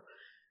for.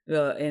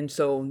 And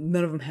so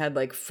none of them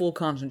had full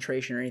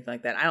concentration or anything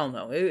like that. I don't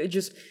know. It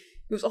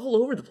was all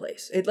over the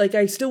place.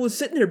 I still was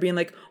sitting there being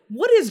like,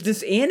 what is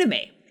this anime?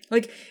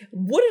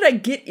 What did I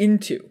get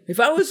into?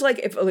 If I was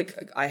if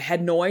I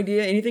had no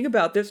idea anything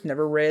about this,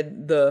 never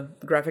read the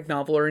graphic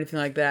novel or anything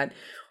like that.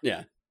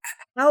 Yeah.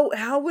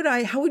 How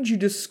would you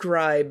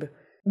describe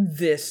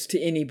this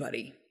to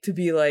anybody? To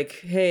be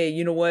like, hey,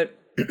 you know what?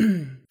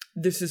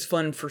 This is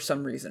fun for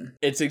some reason.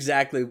 It's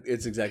exactly what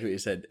you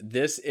said.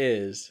 This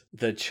is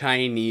the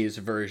Chinese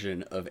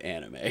version of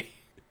anime.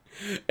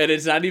 And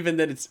it's not even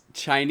that it's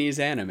Chinese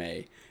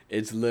anime.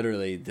 It's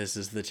literally, this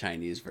is the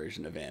Chinese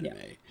version of anime.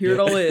 Yeah. Here it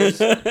all is.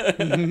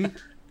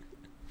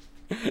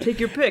 Take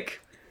your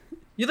pick.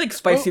 You like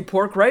spicy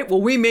pork, right?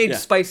 Well, we made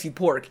spicy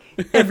pork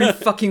every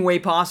fucking way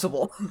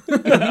possible.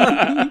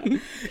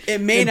 It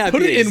may not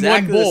be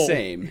exactly the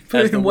same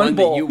as the one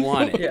that you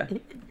wanted. Yeah.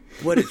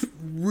 But it's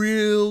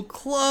real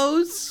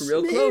close.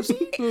 Real close. And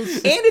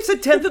it's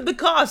 1/10 of the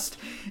cost.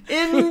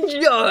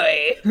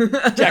 Enjoy.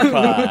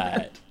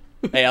 Jackpot.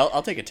 Hey,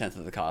 I'll take 1/10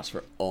 of the cost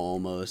for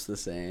almost the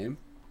same.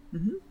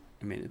 Mm-hmm.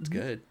 I mean, it's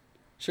good.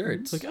 Sure,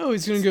 it's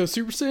he's gonna go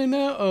Super Saiyan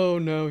now. Oh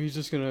no, he's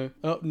just gonna.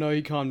 Oh no,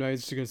 he calmed down.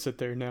 He's just gonna sit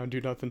there now and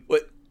do nothing.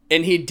 What?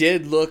 And he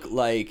did look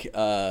like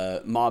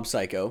Mob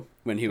Psycho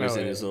when he was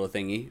in his little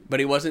thingy, but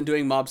he wasn't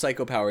doing Mob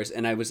Psycho powers.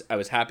 And I was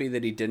happy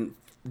that he didn't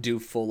do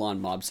full on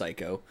Mob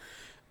Psycho.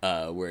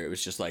 Where it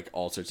was just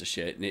all sorts of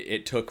shit, and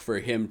it took for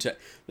him to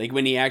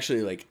when he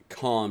actually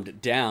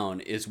calmed down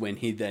is when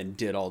he then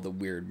did all the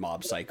weird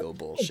Mob Psycho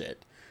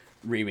bullshit,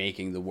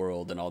 remaking the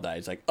world and all that.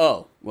 He's like,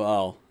 oh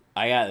well,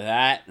 I got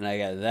that and I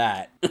got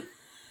that.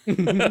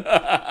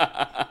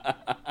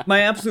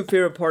 My absolute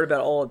favorite part about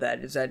all of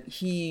that is that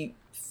he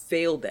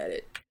failed at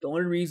it. The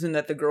only reason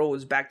that the girl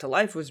was back to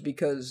life was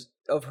because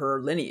of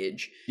her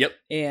lineage. Yep.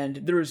 And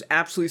there was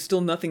absolutely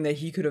still nothing that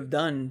he could have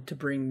done to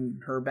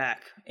bring her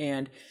back.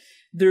 And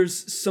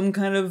there's some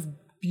kind of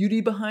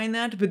beauty behind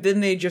that, but then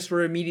they just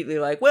were immediately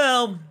like,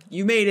 well,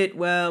 you made it,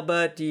 well,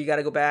 but you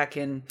gotta go back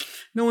and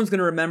no one's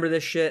gonna remember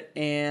this shit,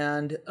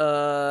 and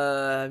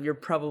you're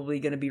probably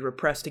gonna be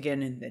repressed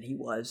again, and then he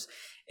was.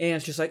 And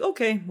it's just like,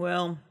 okay,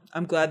 well,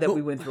 I'm glad that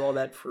we went through all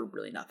that for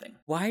really nothing.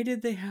 Why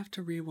did they have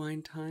to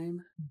rewind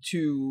time?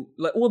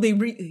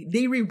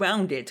 They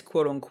rewound it,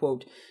 quote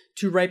unquote,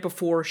 to right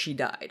before she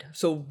died.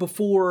 So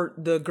before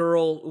the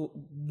girl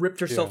ripped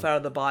herself out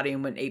of the body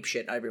and went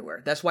apeshit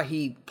everywhere. That's why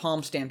he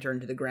palm stamped her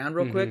into the ground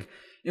real quick.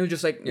 It was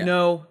just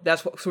no,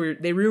 that's what. So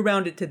they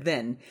rewound it to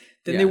then.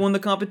 Then they won the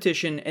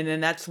competition, and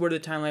then that's where the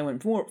timeline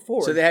went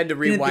forward. So they had to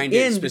rewind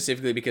it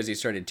specifically because he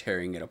started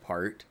tearing it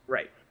apart.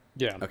 Right.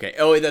 Yeah. Okay.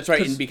 Oh, that's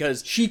right. And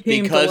because she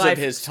came because to life,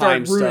 of his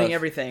time ruining stuff,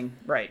 everything.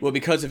 Right. Well,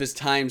 because of his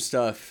time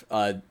stuff,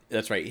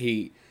 that's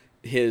right.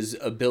 His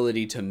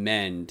ability to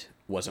mend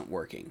wasn't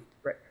working.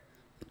 Right.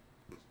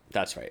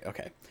 That's right.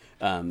 Okay.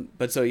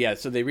 But so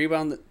they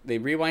rewind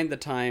the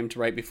time to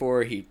right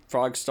before he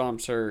frog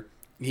stomps her.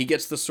 He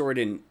gets the sword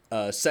in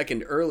a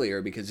second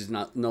earlier because he's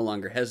no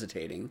longer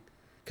hesitating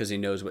because he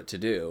knows what to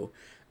do.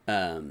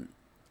 And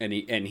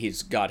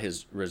he's got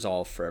his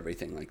resolve for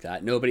everything like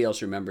that. Nobody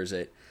else remembers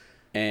it.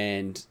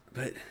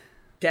 But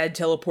Dad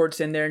teleports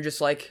in there and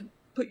just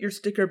put your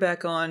sticker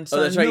back on. Son,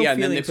 oh, that's right. No, yeah,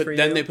 and then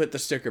they put the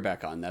sticker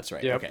back on. That's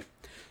right. Yep. Okay.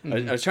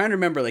 I was trying to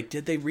remember,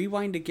 did they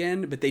rewind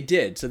again? But they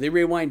did. So they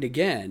rewind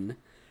again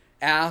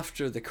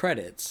after the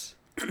credits.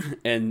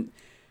 And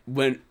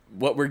what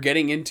we're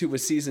getting into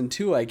with season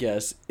 2, I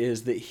guess,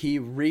 is that he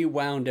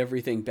rewound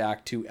everything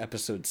back to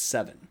episode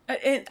 7.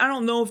 And I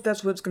don't know if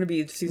that's what's going to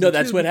be season 2. No,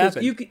 that's what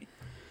happened. You could,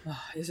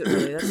 is it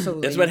really? That's so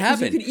lame. That's what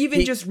happened. You could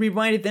even just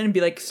rewind it then and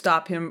be like,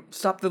 stop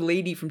the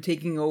lady from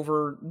taking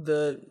over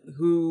the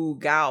Hu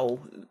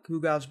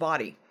Gao's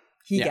body.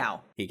 He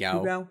Gao. Wu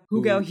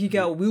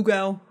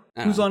Gao.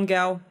 Who's on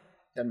Gao?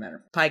 Doesn't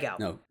matter. Pai Gao.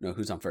 No,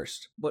 who's on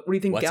first? What do you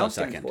think What's Gao on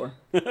stands second?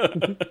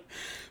 for?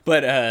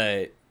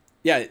 But,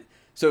 yeah,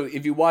 So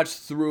if you watch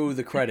through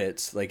the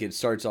credits, like it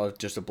starts off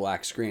just a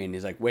black screen.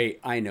 He's like,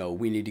 wait, I know,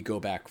 we need to go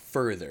back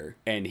further.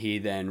 And he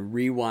then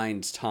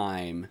rewinds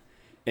time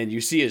and you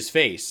see his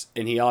face.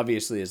 And he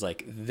obviously is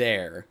like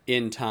there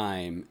in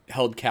time,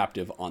 held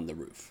captive on the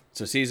roof.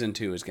 So season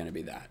 2 is going to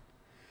be that.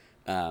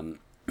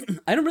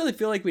 I don't really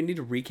feel like we need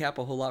to recap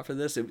a whole lot for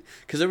this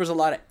because there was a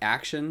lot of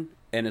action.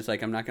 And it's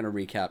like, I'm not going to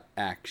recap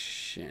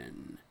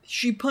action.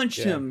 She punched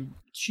him.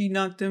 She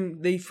knocked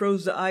him. They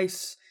froze the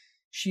ice.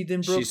 She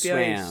then broke the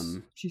ice.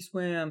 She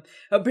swam.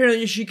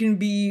 Apparently, she can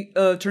be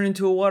turned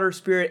into a water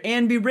spirit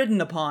and be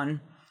ridden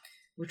upon,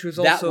 which was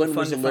also that one fun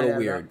was to a little find out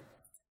weird.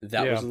 about.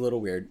 That was a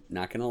little weird.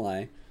 Not gonna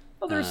lie.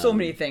 Well, there's so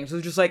many things. It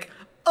was just like,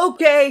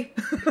 okay,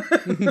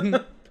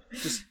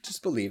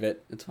 just believe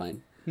it. It's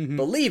fine.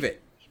 Believe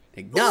it.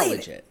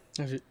 Acknowledge it.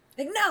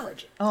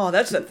 Acknowledge it. Oh,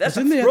 that's a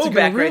then they have to go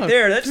throwback right around.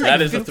 there. That's like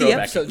That is a 50 throwback.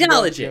 episodes.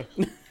 Acknowledge it.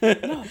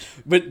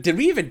 But did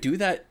we even do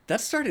that? That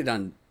started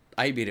on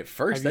I Beat It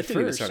First. That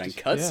didn't even start on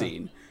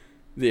Cutscene.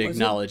 The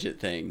acknowledge it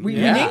thing. We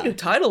named the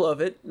title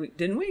of it,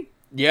 didn't we?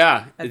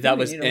 Yeah, think that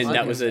we was need to and look that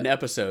into was an that.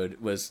 episode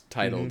was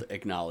titled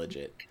 "Acknowledge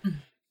It."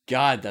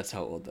 God, that's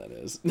how old that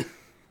is.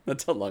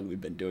 That's how long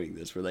we've been doing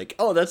this. We're like,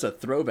 oh, that's a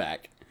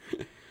throwback.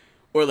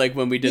 Or like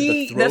when we did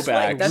the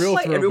throwback. That's Real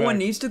why everyone throwback.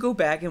 needs to go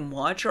back and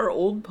watch our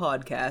old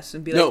podcasts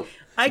and be No, like,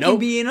 I nope, can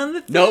be in on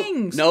the Nope,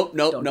 things. nope.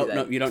 Don't do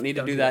that. You don't need to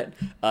Don't do do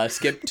that.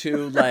 Skip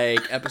to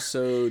like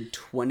episode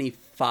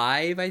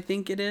 25, I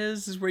think it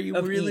is where you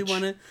Of really each.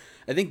 want to.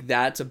 I think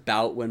that's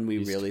about when we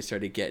really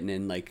started getting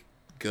in like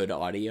good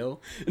audio.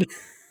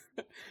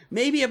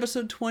 Maybe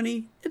episode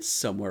 20. It's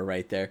somewhere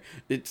right there.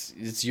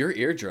 It's your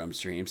eardrum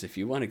streams. If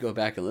you want to go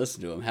back and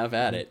listen to them, have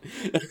at it.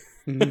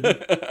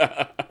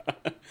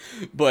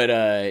 But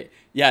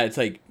yeah, it's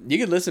like you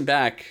can listen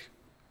back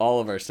all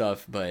of our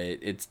stuff, but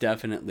it's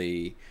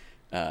definitely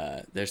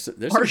there's some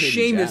Our hidden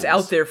shame is gems.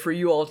 out there for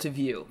you all to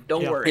view.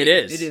 Don't worry. It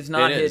is. It is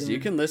not hidden. You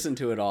can listen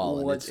to it all,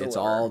 and it's whatsoever.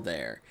 all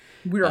there.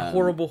 We are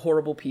horrible,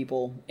 horrible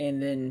people,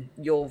 and then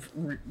you'll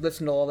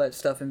listen to all that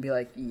stuff and be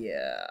like,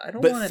 "Yeah, I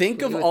don't." But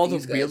think of all the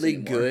really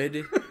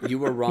good "You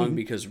Were Wrong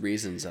Because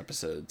Reasons"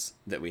 episodes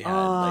that we had.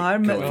 I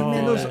like, remember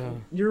going those. back.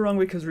 You're wrong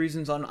because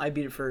reasons on I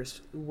Beat It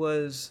First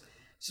was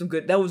some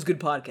good. That was good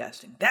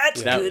podcasting.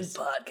 That's good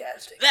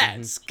podcasting.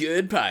 That's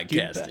good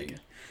podcasting.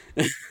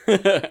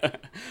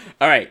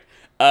 All right.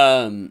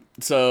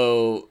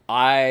 So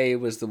I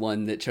was the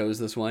one that chose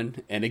this one,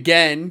 and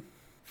again,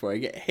 before I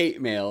get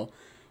hate mail,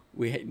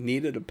 we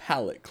needed a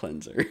palate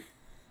cleanser.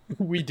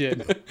 We did.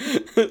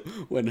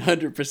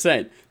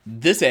 100%.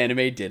 This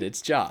anime did its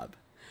job.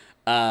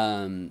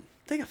 I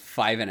think a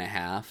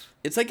 5.5.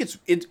 It's like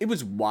it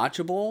was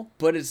watchable,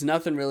 but it's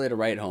nothing really to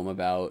write home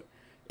about.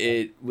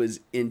 It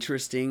was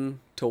interesting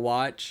to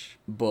watch,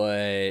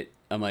 but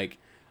I'm like,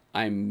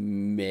 I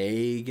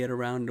may get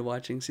around to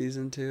watching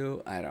season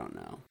 2. I don't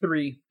know.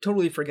 3,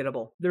 totally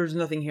forgettable. There's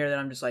nothing here that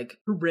I'm just like,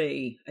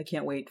 hooray! I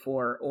can't wait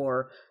for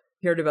or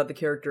cared about the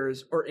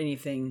characters or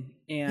anything.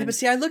 And Yeah, but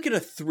see, I look at a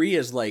 3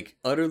 as like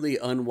utterly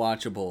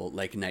unwatchable,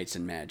 like Knights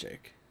and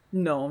Magic.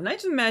 no,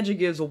 Knights of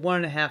Magic is a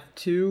 1.5,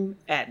 2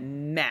 at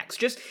max.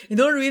 Just and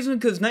the only reason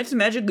because Knights of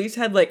Magic at least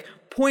had like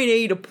point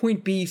A to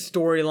point B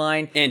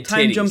storyline And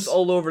time titties. jumps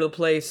all over the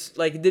place.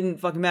 Like it didn't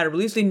fucking matter. But at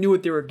least they knew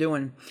what they were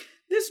doing.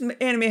 This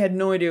anime had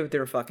no idea what they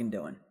were fucking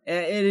doing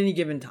at any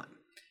given time,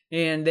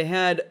 and they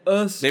had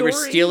a story. They were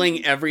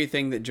stealing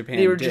everything that Japan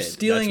did. They were just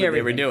stealing That's what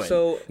everything. they were doing.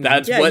 So,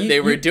 that's yeah, what you- they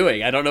were you-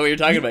 doing. I don't know what you're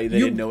talking about. They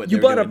didn't know what they you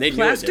were bought doing. a They knew what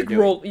they were plastic doing.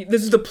 roll.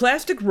 This is the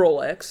plastic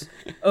Rolex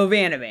of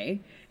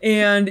anime,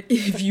 and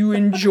if you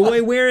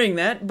enjoy wearing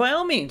that, by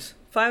all means,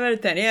 5 out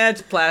of 10. Yeah,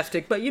 it's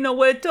plastic, but you know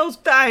what? It tells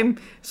time.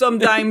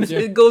 Sometimes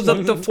it goes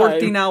up to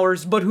 14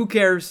 hours, but who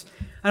cares?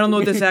 I don't know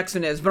what this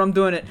accent is, but I'm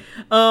doing it.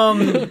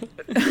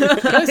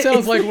 That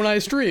sounds like when I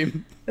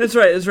stream. That's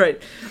right. That's right.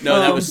 No,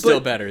 that was still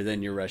but- better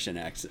than your Russian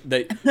accent.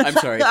 I'm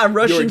sorry, A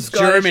Russian, your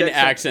Scottish German accent.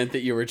 accent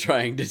that you were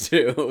trying to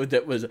do.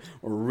 That was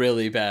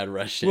really bad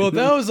Russian. Well,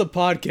 that was a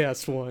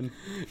podcast one.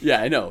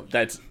 yeah, I know.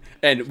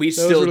 And we was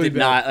still really did bad.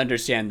 not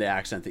understand the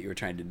accent that you were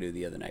trying to do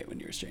the other night when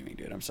you were streaming,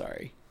 dude. I'm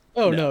sorry.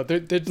 Oh no,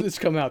 it's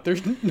come out.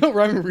 There's no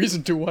rhyme or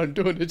reason to what I'm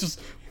doing. It's just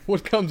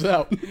what comes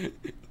out.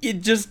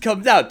 It just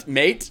comes out,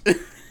 mate.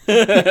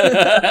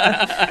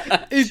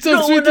 It's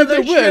Throw so sweet that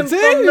another the words.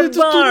 shrimp from the Just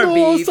don't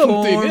know Barbie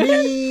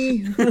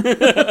something. for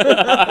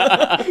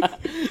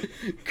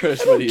me.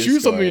 Chris, what do you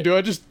Choose score something to it? do.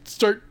 I just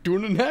start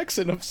doing an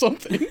accent of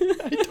something.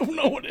 I don't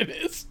know what it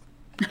is.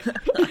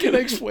 I can't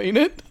explain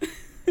it.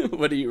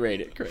 What do you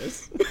rate it,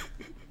 Chris?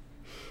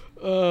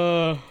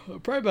 Probably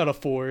about a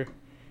 4.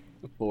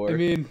 4. I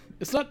mean,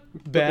 it's not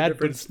bad, but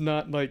difference. it's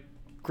not like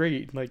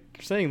great. Like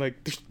you're saying,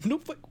 like there's no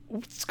like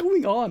what's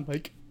going on?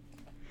 Like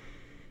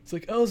it's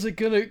like, oh, is it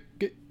gonna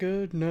get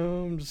good?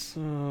 No, I'm just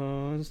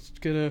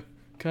gonna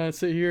kind of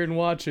sit here and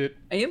watch it.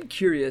 I am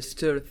curious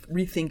to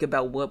rethink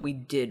about what we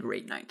did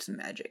rate Knights of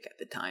Magic at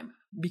the time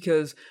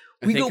because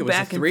we think go it was a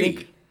back and 3.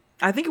 think.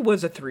 I think it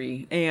was a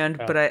 3,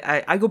 but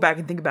I go back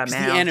and think about it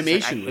now. the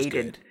animation was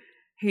good.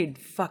 hated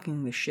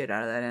fucking the shit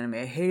out of that anime.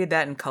 I hated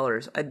that in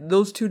Colors.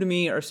 Those two to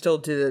me are still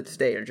to this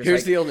day are just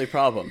Here's like, the only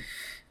problem.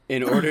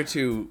 In order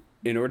to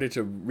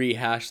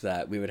rehash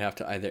that, we would have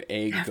to either go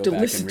back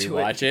and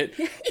rewatch it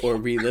or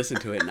re-listen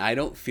to it, and I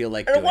don't feel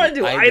like I don't want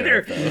to do either.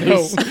 Of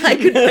those. No. I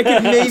could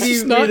maybe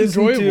It's not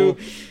listen enjoyable.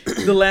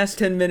 to the last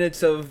 10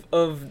 minutes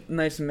of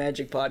Nice and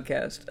Magic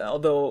podcast.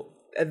 Although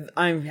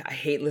I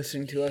hate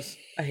listening to us.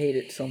 I hate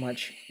it so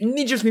much.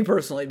 Just me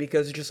personally,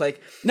 because it's just like,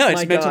 No,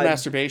 it's my mental God.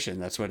 masturbation.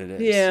 That's what it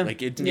is. Yeah. Like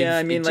it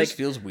like, just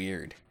feels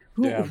weird.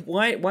 Yeah.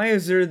 Why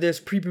is there this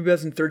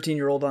prepubescent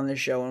 13-year-old on this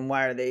show, and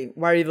why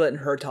are you letting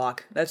her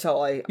talk? That's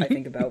how I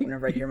think about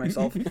whenever I hear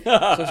myself. So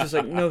it's just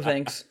like, no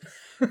thanks.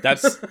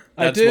 That's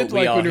I did what we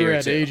like all when we were hear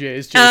at too.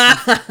 AJ's.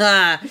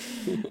 Jason.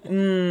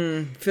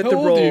 Fit How the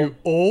old role. are you?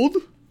 Old?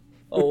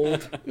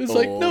 Old. It's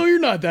like, no, you're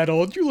not that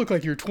old. You look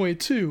like you're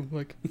 22.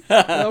 Like,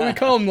 we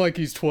call him like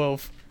he's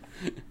 12.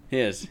 He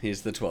is.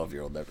 He's the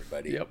 12-year-old.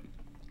 Everybody. Yep.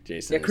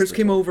 Jason. Yeah, is Chris the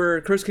came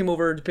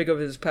over to pick up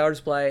his power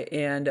supply,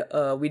 and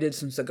we did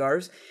some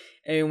cigars,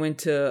 and we went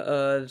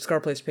to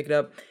Cigar Place to pick it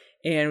up,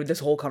 and this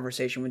whole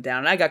conversation went down.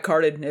 And I got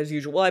carded as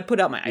usual. Well, I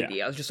put out my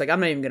idea. I was just like, I'm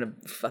not even gonna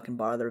fucking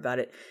bother about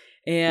it.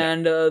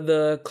 And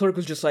the clerk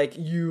was just like,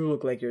 "You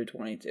look like you're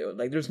 22.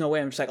 Like, there's no way."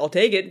 I'm just like, "I'll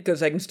take it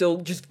because I can still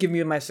just give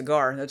me my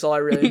cigar. That's all I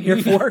really am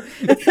here for."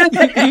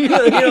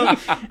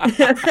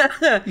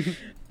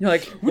 You're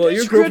like, well, did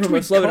your you girlfriend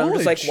must love graduate it. I'm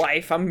just like, college?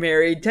 wife, I'm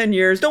married, 10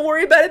 years. Don't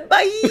worry about it.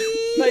 Bye.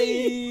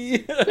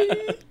 Bye.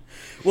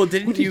 Well,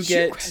 didn't you did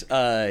get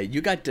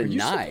you got Are you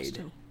denied supposed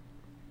to?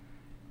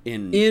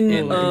 in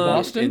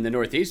Boston? in the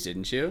Northeast,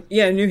 didn't you?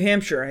 Yeah, New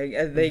Hampshire.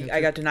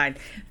 I got denied.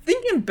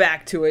 Thinking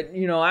back to it,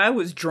 I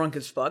was drunk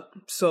as fuck,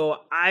 so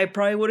I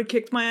probably would have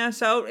kicked my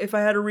ass out if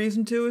I had a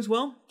reason to as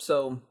well.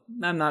 So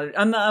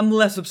I'm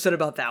less upset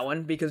about that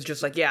one because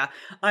just like, yeah,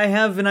 I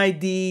have an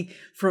ID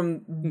from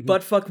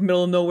buttfuck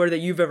middle of nowhere that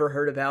you've ever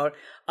heard about.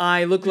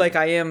 I look like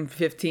I am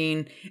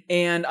 15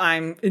 and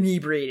I'm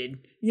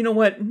inebriated. You know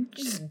what?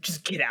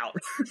 Just get out.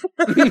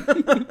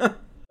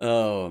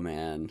 Oh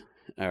man.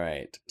 All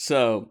right.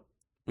 So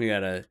we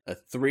got a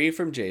 3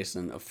 from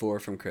Jason, a 4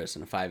 from Chris,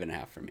 and a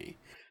 5.5 from me.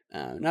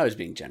 I was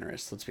being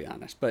generous, let's be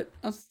honest, but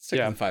I'll stick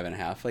with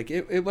 5.5. Like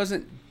it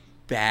wasn't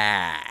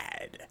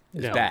bad.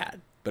 It was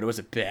bad, but it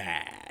wasn't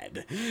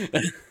bad.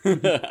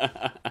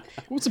 It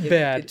wasn't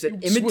bad. It's an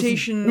It just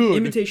wasn't good.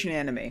 imitation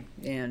anime,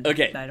 and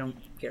Okay. I don't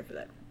care for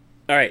that.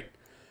 All right.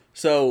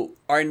 So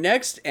our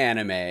next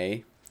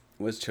anime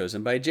was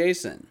chosen by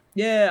Jason.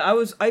 Yeah,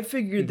 I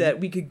figured that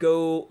we could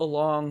go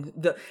along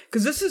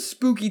because this is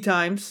spooky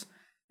times,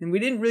 and we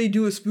didn't really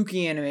do a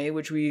spooky anime,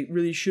 which we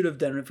really should have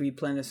done if we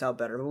planned this out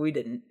better, but we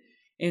didn't.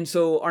 And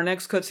so our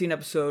next cutscene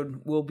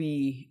episode will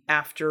be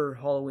after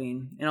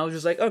Halloween, and I was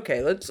just like,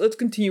 okay, let's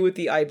continue with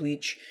the eye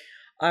bleach.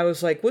 I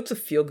was like, what's a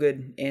feel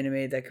good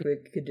anime that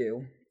could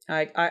do?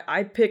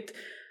 I picked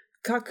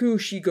Kaku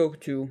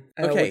Shigoku,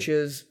 Okay. which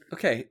is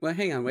Okay. Well,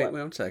 hang on. Wait What?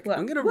 one sec. What?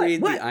 I'm gonna What?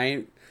 read What?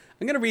 I'm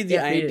gonna read the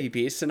Yeah, read it.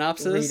 IMDb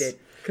synopsis. read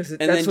it because And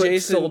that's then what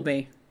Jason- sold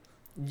me.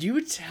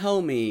 You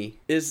tell me,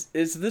 is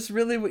this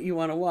really what you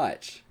want to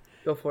watch?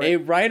 Go for A it.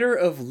 writer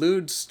of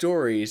lewd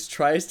stories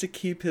tries to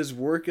keep his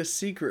work a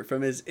secret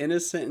from his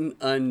innocent and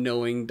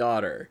unknowing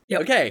daughter.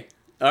 Yep. Okay.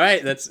 All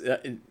right. That's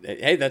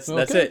that's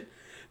Okay. it.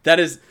 That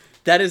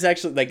is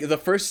actually like the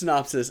first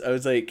synopsis. I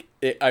was like,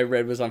 I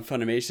read was on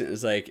Funimation. It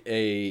was like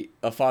a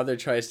father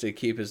tries to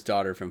keep his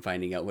daughter from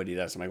finding out what he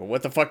does. I'm like, well,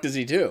 what the fuck does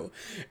he do?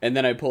 And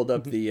then I pulled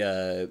up the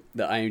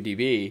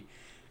IMDb,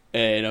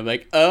 and I'm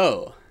like,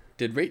 oh.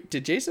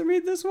 Did Jason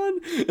read this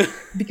one?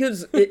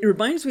 Because it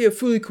reminds me of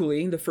Fooly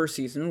Cooly, the first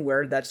season,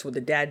 where that's what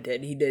the dad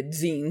did. He did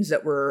zines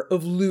that were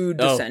of lewd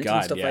descent God,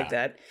 and stuff yeah. like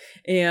that.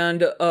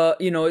 And,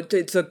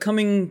 it's a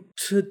coming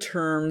to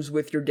terms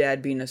with your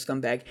dad being a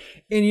scumbag.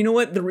 And you know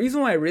what? The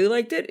reason why I really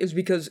liked it is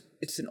because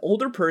it's an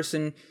older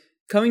person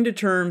coming to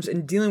terms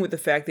and dealing with the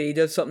fact that he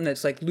does something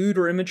that's like lewd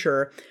or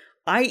immature,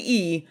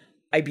 i.e.,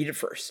 I beat it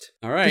first.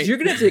 All right. Because you're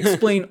going to have to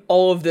explain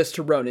all of this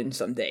to Ronan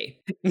someday.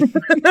 I'm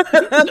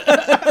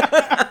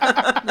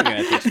gonna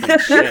have to explain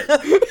shit.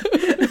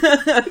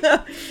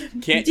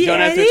 Don't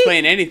have to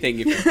explain anything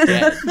if you're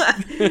dead.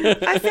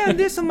 I found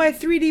this on my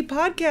 3D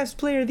podcast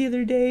player the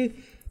other day.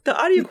 The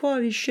audio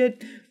quality is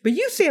shit, but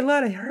you say a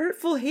lot of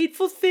hurtful,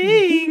 hateful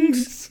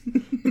things.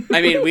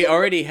 I mean, we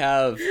already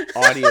have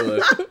audio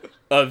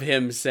of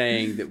him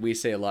saying that we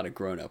say a lot of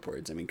grown-up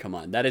words. I mean, come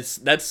on, that's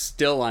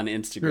still on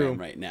Instagram True.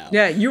 right now.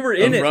 Yeah, you were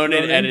in it,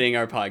 Ronan Ronan. editing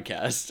our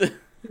podcast.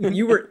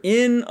 You were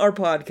in our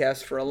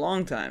podcast for a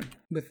long time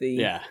with the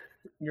Yeah.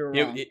 You're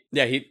wrong.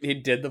 He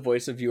did the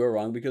voice of You Are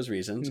Wrong Because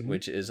Reasons,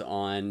 which is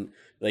on,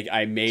 like,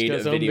 I made got a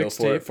his own video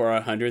mixtape. for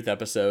our 100th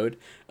episode,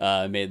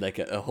 made like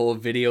a whole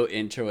video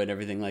intro and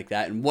everything like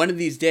that. And one of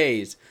these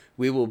days,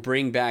 we will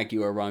bring back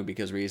You Are Wrong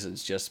Because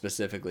Reasons just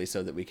specifically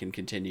so that we can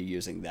continue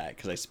using that,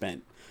 because I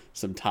spent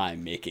some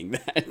time making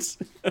that.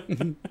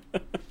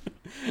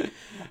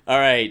 All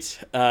right.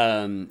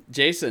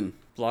 Jason,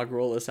 vlog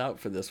roll us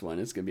out for this one.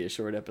 It's going to be a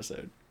short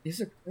episode.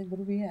 What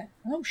are we at?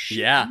 Oh, shit.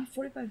 Yeah.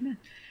 45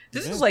 minutes.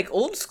 This is like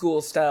old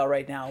school style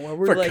right now, where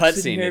we're For like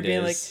sitting cutscene, here it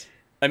being is.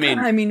 like, I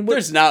mean, what-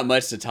 there's not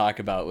much to talk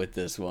about with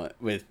this one.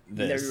 With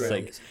this, There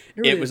really like, isn't.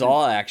 There really it was isn't.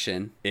 all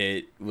action.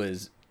 It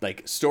was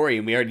like story,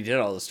 and we already did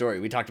all the story.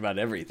 We talked about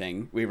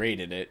everything. We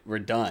rated it. We're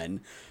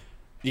done.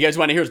 You guys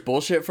want to hear us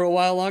bullshit for a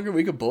while longer?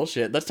 We could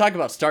bullshit. Let's talk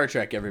about Star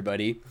Trek,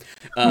 everybody.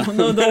 no,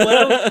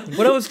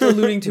 what I was still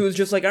alluding to is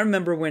just like, I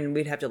remember when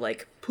we'd have to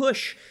like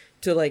push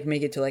to like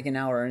make it to like an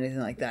hour or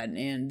anything like that,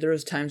 and there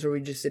was times where we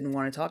just didn't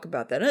want to talk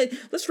about that.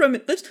 It's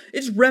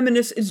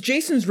reminisce. It's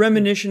Jason's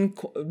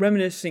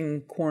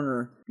reminiscing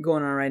corner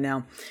going on right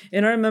now,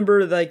 and I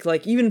remember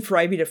like even for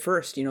I Beat It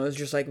First, you know, it was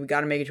just like we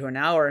got to make it to an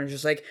hour, and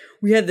just like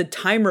we had the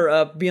timer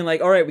up, being like,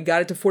 all right, we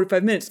got it to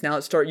 45 minutes. Now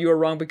let's start. You are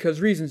wrong because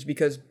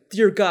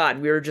dear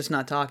God, we were just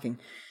not talking.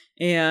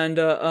 And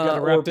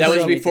wrap this That was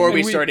up. before we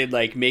And we- started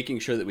like making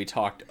sure that we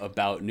talked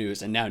about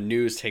news, and now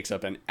news takes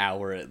up an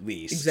hour at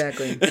least.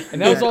 exactly.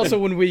 And that was also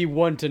when we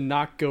wanted to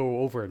not go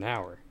over an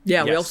hour.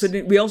 Yeah, we Yes. also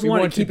We wanted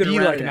wanted to keep to it be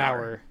around like an an hour.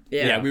 hour.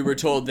 Yeah, we were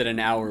told that an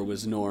hour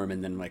was norm,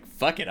 and then like,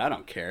 fuck it, I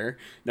don't care.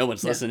 No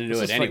one's listening to it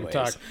Let's just fucking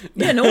anyways. talk.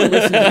 Yeah, no one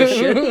listens to this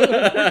shit.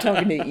 We're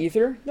talking to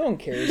ether. No one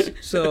cares.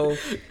 So we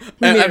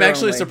made I'm our own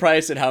actually way.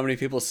 surprised at how many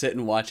people sit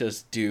and watch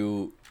us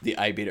do the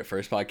I Beat It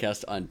First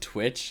podcast on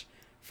Twitch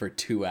for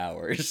 2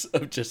 hours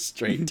of just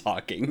straight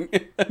talking.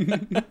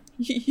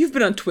 You've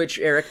been on Twitch,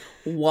 Eric.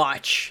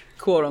 Watch,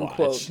 quote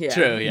unquote. Watch. Yeah,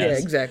 True, yes. Yeah,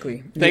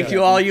 exactly. Thank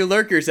you, all you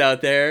lurkers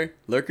out there.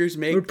 Lurkers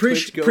make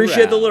Twitch go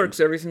Appreciate the round. lurks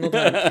every single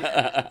time.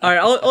 All right,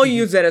 I'll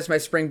use that as my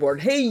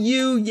springboard. Hey,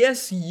 you,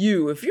 yes,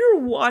 you. If you're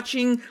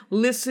watching,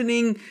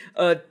 listening,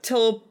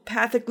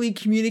 telepathically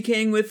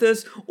communicating with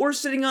us, or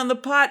sitting on the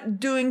pot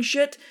doing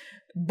shit,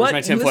 but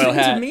my tinfoil listening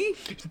to hat. me,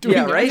 Doing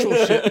yeah, right.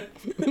 actual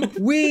shit.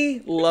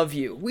 We love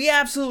you. We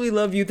absolutely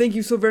love you. Thank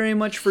you so very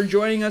much for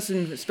joining us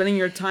and spending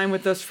your time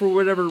with us for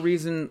whatever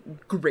reason.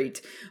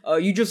 Great.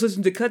 You just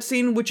listened to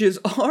Cutscene, which is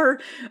our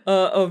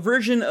a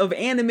version of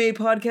anime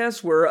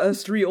podcast where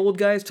us three old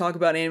guys talk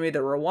about anime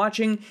that we're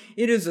watching.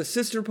 It is a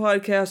sister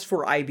podcast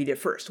for I Beat It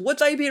First.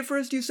 What's I Beat It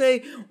First, you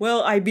say?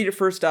 Well,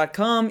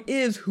 ibeatitfirst.com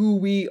is who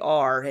we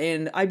are.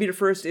 And I Beat It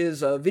First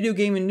is a video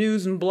game and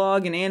news and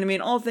blog and anime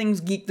and all things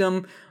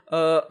geekdom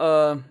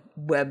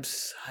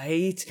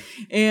website,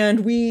 and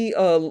we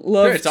love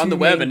Sure, it's on to the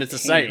web and it's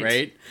a maintain site,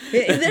 right?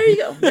 Yeah, there you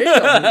go. There you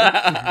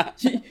go.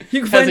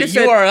 You can Has find a us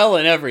at, URL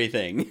and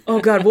everything. oh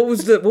god, what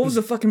was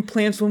the fucking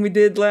plants when we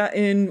did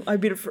in I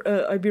Beat It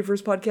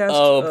First podcast?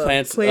 Oh,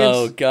 plants.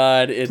 Oh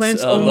god, it's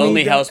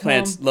Lonely House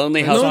Plants.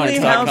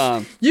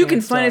 LonelyHousePlants.com. You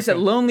can find us at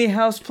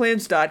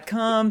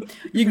lonelyhouseplants.com.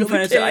 You can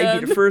find us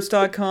at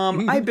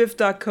ibeatitfirst.com,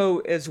 ibiff.co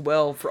as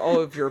well for all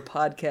of your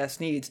podcast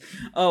needs.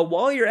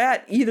 While you're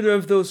at either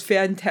of those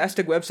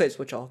fantastic websites,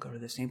 which all go to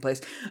the same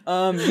place,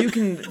 you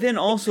can then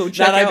also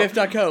check Not out.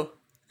 ibiff.co.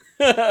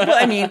 Well,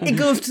 I mean, it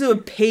goes to a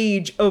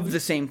page of the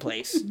same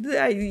place.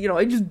 I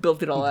just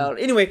built it all out.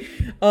 Anyway,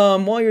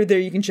 while you're there,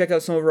 you can check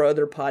out some of our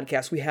other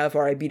podcasts. We have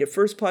our I Beat It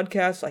First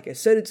podcast. Like I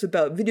said, it's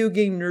about video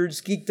game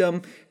nerds,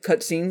 geekdom,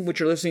 Cutscene, which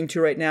you're listening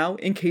to right now,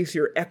 in case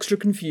you're extra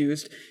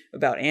confused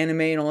about anime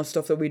and all the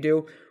stuff that we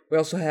do. We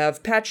also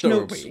have Patch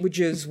Notes,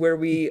 which is where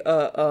we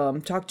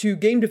talk to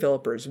game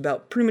developers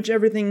about pretty much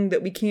everything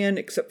that we can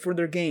except for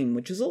their game,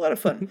 which is a lot of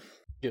fun.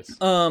 Yes.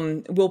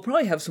 We'll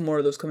probably have some more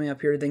of those coming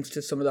up here thanks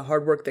to some of the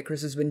hard work that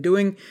Chris has been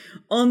doing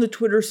on the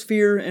Twitter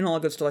sphere and all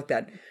that good stuff like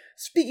that.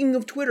 Speaking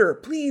of Twitter,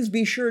 please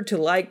be sure to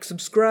like,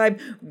 subscribe,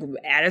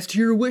 add us to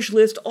your wish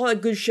list, all that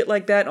good shit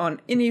like that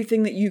on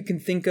anything that you can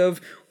think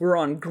of. We're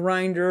on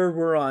Grindr,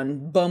 we're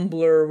on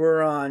Bumbler,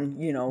 we're on,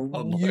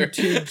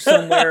 YouTube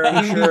somewhere,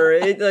 I'm sure.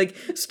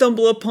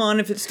 Stumble upon,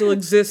 if it still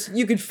exists,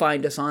 you can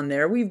find us on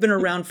there. We've been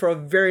around for a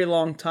very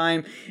long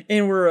time,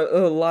 and we're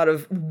a lot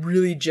of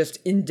really just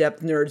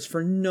in-depth nerds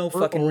for no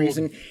fucking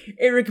reason.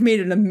 Eric made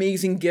an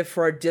amazing GIF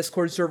for our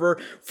Discord server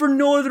for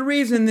no other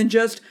reason than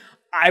just,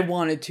 I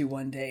wanted to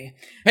one day.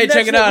 Hey, And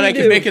check that's it what out. we I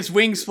can do. make its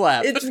wings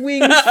flap. Its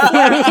wings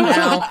flap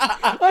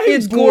now.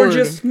 It's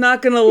gorgeous,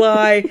 not gonna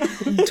lie.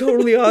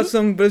 Totally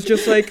awesome, but it's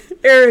just like,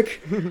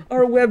 Eric,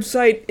 our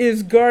website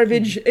is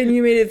garbage, and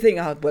you made a thing.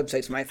 Oh,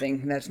 website's my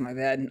thing. That's my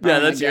bad. Yeah, Oh my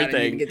that's your God,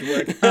 I need thing. to get to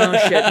work. Oh,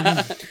 shit.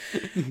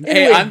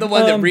 Hey, Anyway, I'm the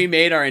one that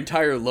remade our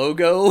entire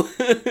logo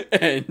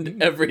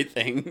and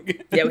everything.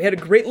 Yeah, we had a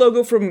great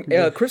logo from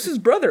Chris's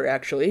brother,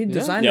 actually. He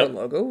designed Yep. our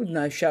logo.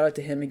 Nice shout out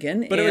to him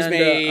again. But it was And,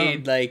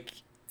 made like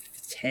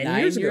 10 9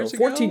 years ago, years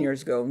ago? 14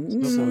 years ago.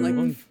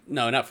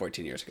 no, not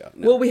 14 years ago.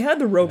 No. Well, we had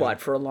the robot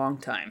for a long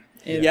time.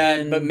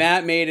 yeah, but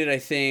Matt made it, I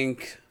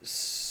think,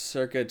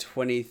 circa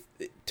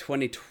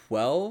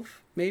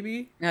 2012,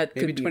 maybe. That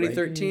could Maybe be right.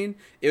 2013.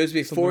 It was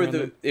before around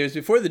the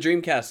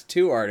Dreamcast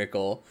 2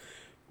 article,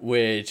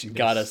 which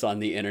got us on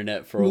the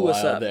internet for a Blew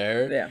us while up.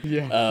 there.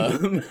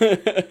 Yeah.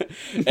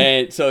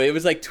 And so it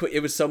was like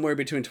it was somewhere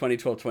between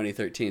 2012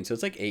 2013. So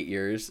it's like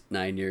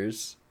 9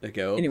 years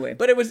ago. Anyway,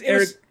 but it was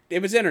Eric-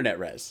 internet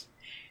res.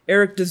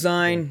 Eric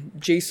design,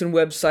 Jason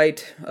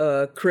website,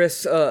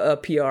 Chris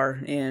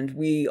PR, and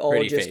we all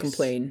Pretty just face.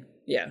 complain.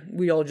 Yeah,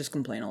 we all just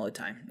complain all the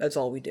time. That's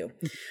all we do.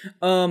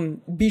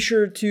 Be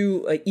sure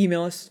to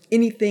email us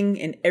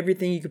anything and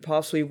everything you could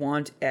possibly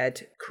want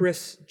at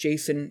Chris,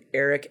 Jason,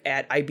 Eric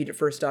at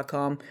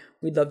ibeatitfirst.com.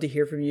 We'd love to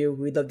hear from you.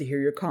 We'd love to hear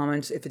your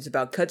comments. If it's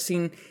about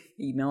cutscene,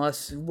 email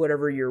us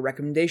whatever your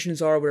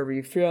recommendations are, whatever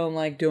you're feeling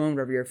like doing,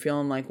 whatever you're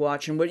feeling like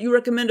watching, what you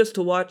recommend us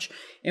to watch,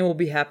 and we'll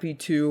be happy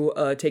to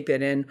take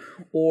that in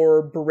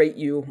or berate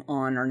you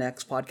on our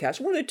next podcast.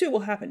 One of the two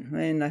will happen,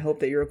 and I hope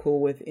that you're cool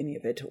with any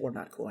of it or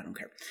not cool. I don't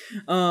care.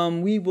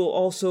 We will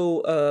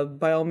also,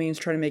 by all means,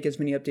 try to make as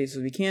many updates as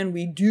we can.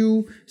 We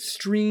do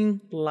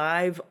stream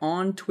live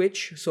on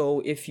Twitch,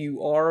 so if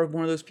you are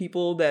one of those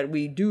people that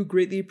we do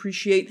greatly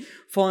appreciate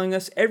following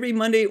us every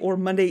Monday or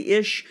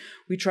Monday-ish,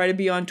 we try to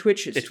be on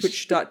Twitch. It's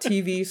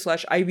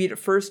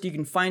twitch.tv/ibeatitfirst. You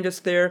can find us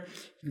there.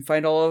 You can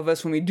find all of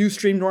us when we do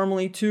stream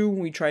normally, too.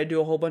 We try to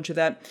do a whole bunch of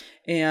that.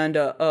 And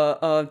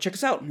check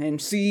us out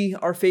and see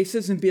our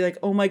faces and be like,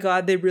 oh my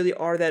God, they really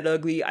are that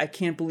ugly. I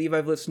can't believe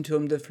I've listened to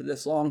them for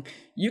this long.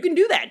 You can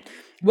do that.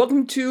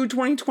 Welcome to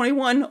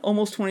 2021,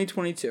 almost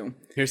 2022.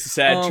 Here's the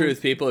sad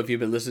truth, people. If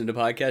you've been listening to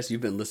podcasts,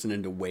 you've been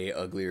listening to way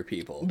uglier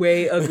people.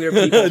 Way uglier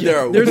people. There's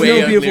no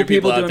beautiful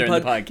people doing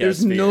podcasts.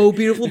 There's no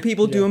beautiful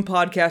people doing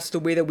podcasts the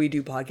way that we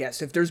do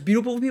podcasts. If there's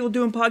beautiful people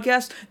doing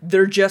podcasts,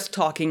 they're just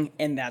talking,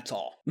 and that's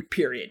all.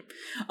 Period.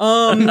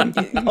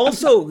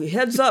 Also,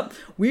 heads up,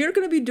 we are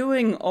going to be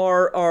doing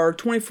our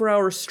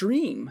 24-hour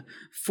stream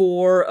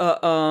for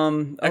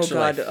Extra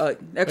Life.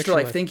 Extra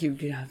Life. Thank you.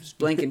 Yeah, I was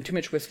blanking. Too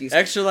much whiskeys.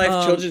 Extra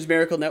Life Children's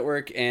Miracle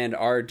Network, and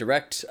our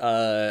direct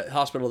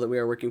hospital that we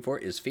are working for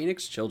is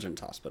Phoenix Children's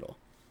Hospital.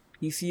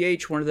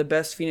 ECH, one of the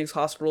best Phoenix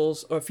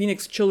hospitals, or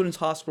Phoenix Children's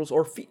Hospitals,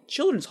 or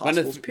children's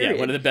hospitals, period. Yeah,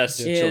 one of the best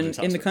children's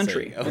in the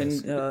country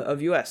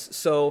of US.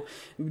 So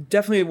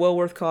definitely well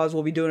worth cause.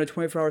 We'll be doing a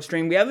 24-hour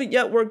stream. We haven't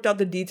yet worked out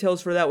the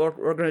details for that.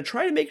 We're going to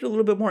try to make it a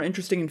little bit more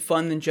interesting and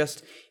fun than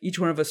just each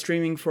one of us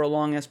streaming for a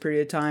long ass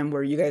period of time,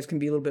 where you guys can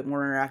be a little bit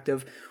more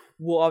interactive.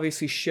 We'll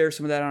obviously share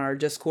some of that on our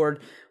Discord.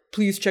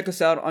 Please check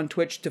us out on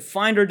Twitch to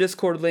find our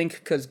Discord link,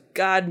 because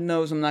God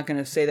knows I'm not going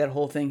to say that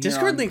whole thing here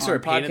Discord links are a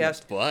pain in the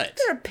podcast. butt.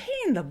 They're a pain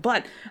in the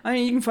butt. I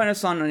mean, you can find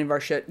us on any of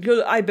our shit. Go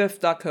to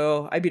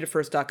ibeff.co,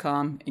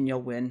 ibeatitfirst.com, and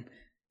you'll win.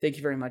 Thank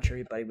you very much,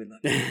 everybody. We love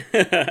you.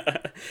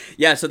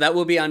 Yeah, so that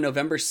will be on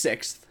November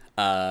 6th.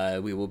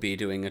 We will be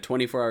doing a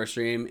 24-hour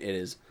stream. It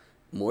is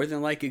more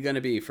than likely going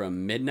to be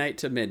from midnight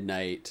to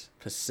midnight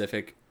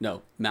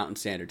Mountain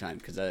Standard Time,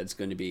 because that is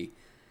going to be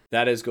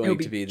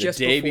the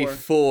day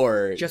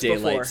before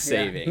daylight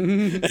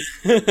saving.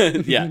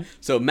 Yeah.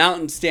 So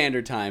Mountain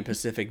Standard Time,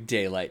 Pacific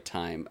Daylight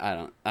Time. I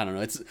don't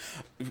know. It's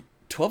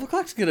 12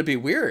 o'clock's going to be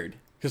weird,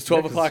 because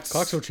 12 o'clock's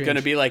going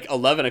to be like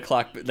 11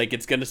 o'clock. Like,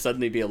 it's going to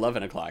suddenly be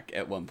 11 o'clock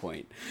at one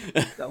point.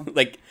 So,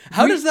 like,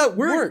 how does that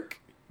work?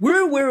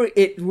 We're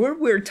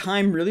where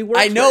time really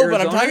works. I know,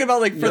 but I'm talking about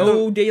like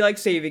for daylight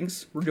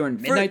savings. We're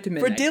doing midnight to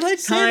midnight. For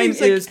daylight savings,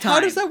 time is time. How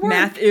does that work?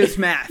 Math is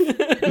math.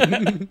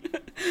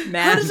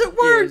 How does it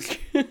work?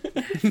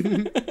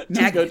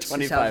 Just go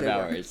 25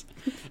 hours.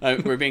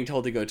 We're being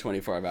told to go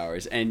 24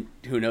 hours, and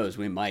who knows?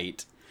 We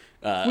might.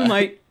 We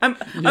might.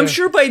 I'm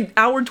sure by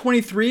hour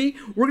 23,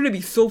 we're gonna be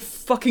so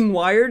fucking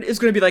wired. It's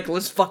gonna be like,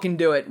 let's fucking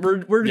do it.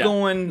 We're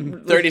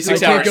going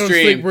 36-hour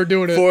stream. We're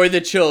doing it for the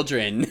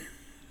children.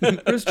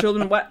 There's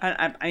children. What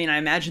I mean, I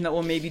imagine that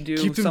we'll maybe do.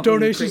 Keep them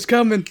donations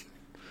coming.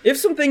 If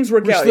some things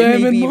work out, it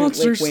may be like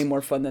way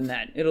more fun than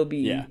that. It'll be.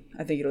 Yeah.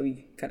 I think it'll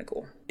be kind of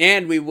cool.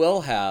 And we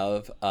will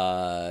have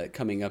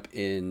coming up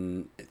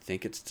in, I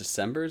think it's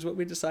December is what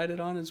we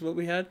decided on. Is what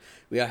we had.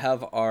 We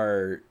have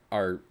our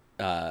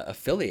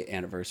affiliate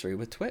anniversary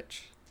with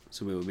Twitch,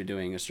 so we will be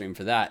doing a stream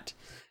for that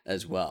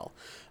as well.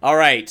 All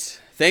right.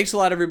 Thanks a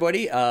lot,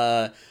 everybody.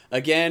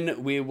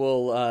 Again, we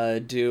will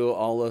do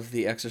all of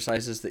the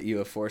exercises that you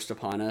have forced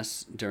upon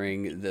us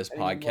during this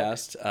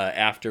podcast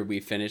after we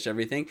finish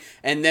everything,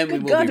 and then we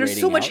will be rating there's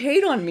so much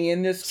hate on me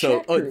in this.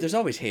 So there's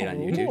always hate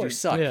on you, dude. You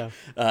suck. Yeah.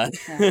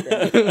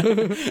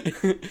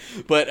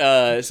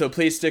 But so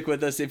please stick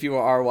with us if you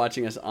are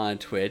watching us on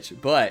Twitch.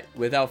 But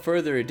without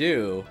further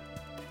ado,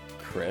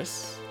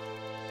 Chris.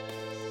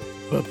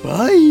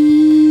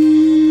 Bye-bye.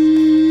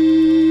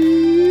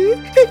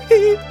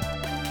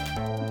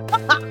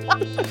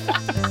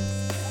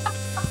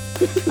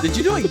 Did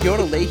you do a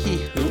Yodelehi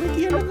hoop?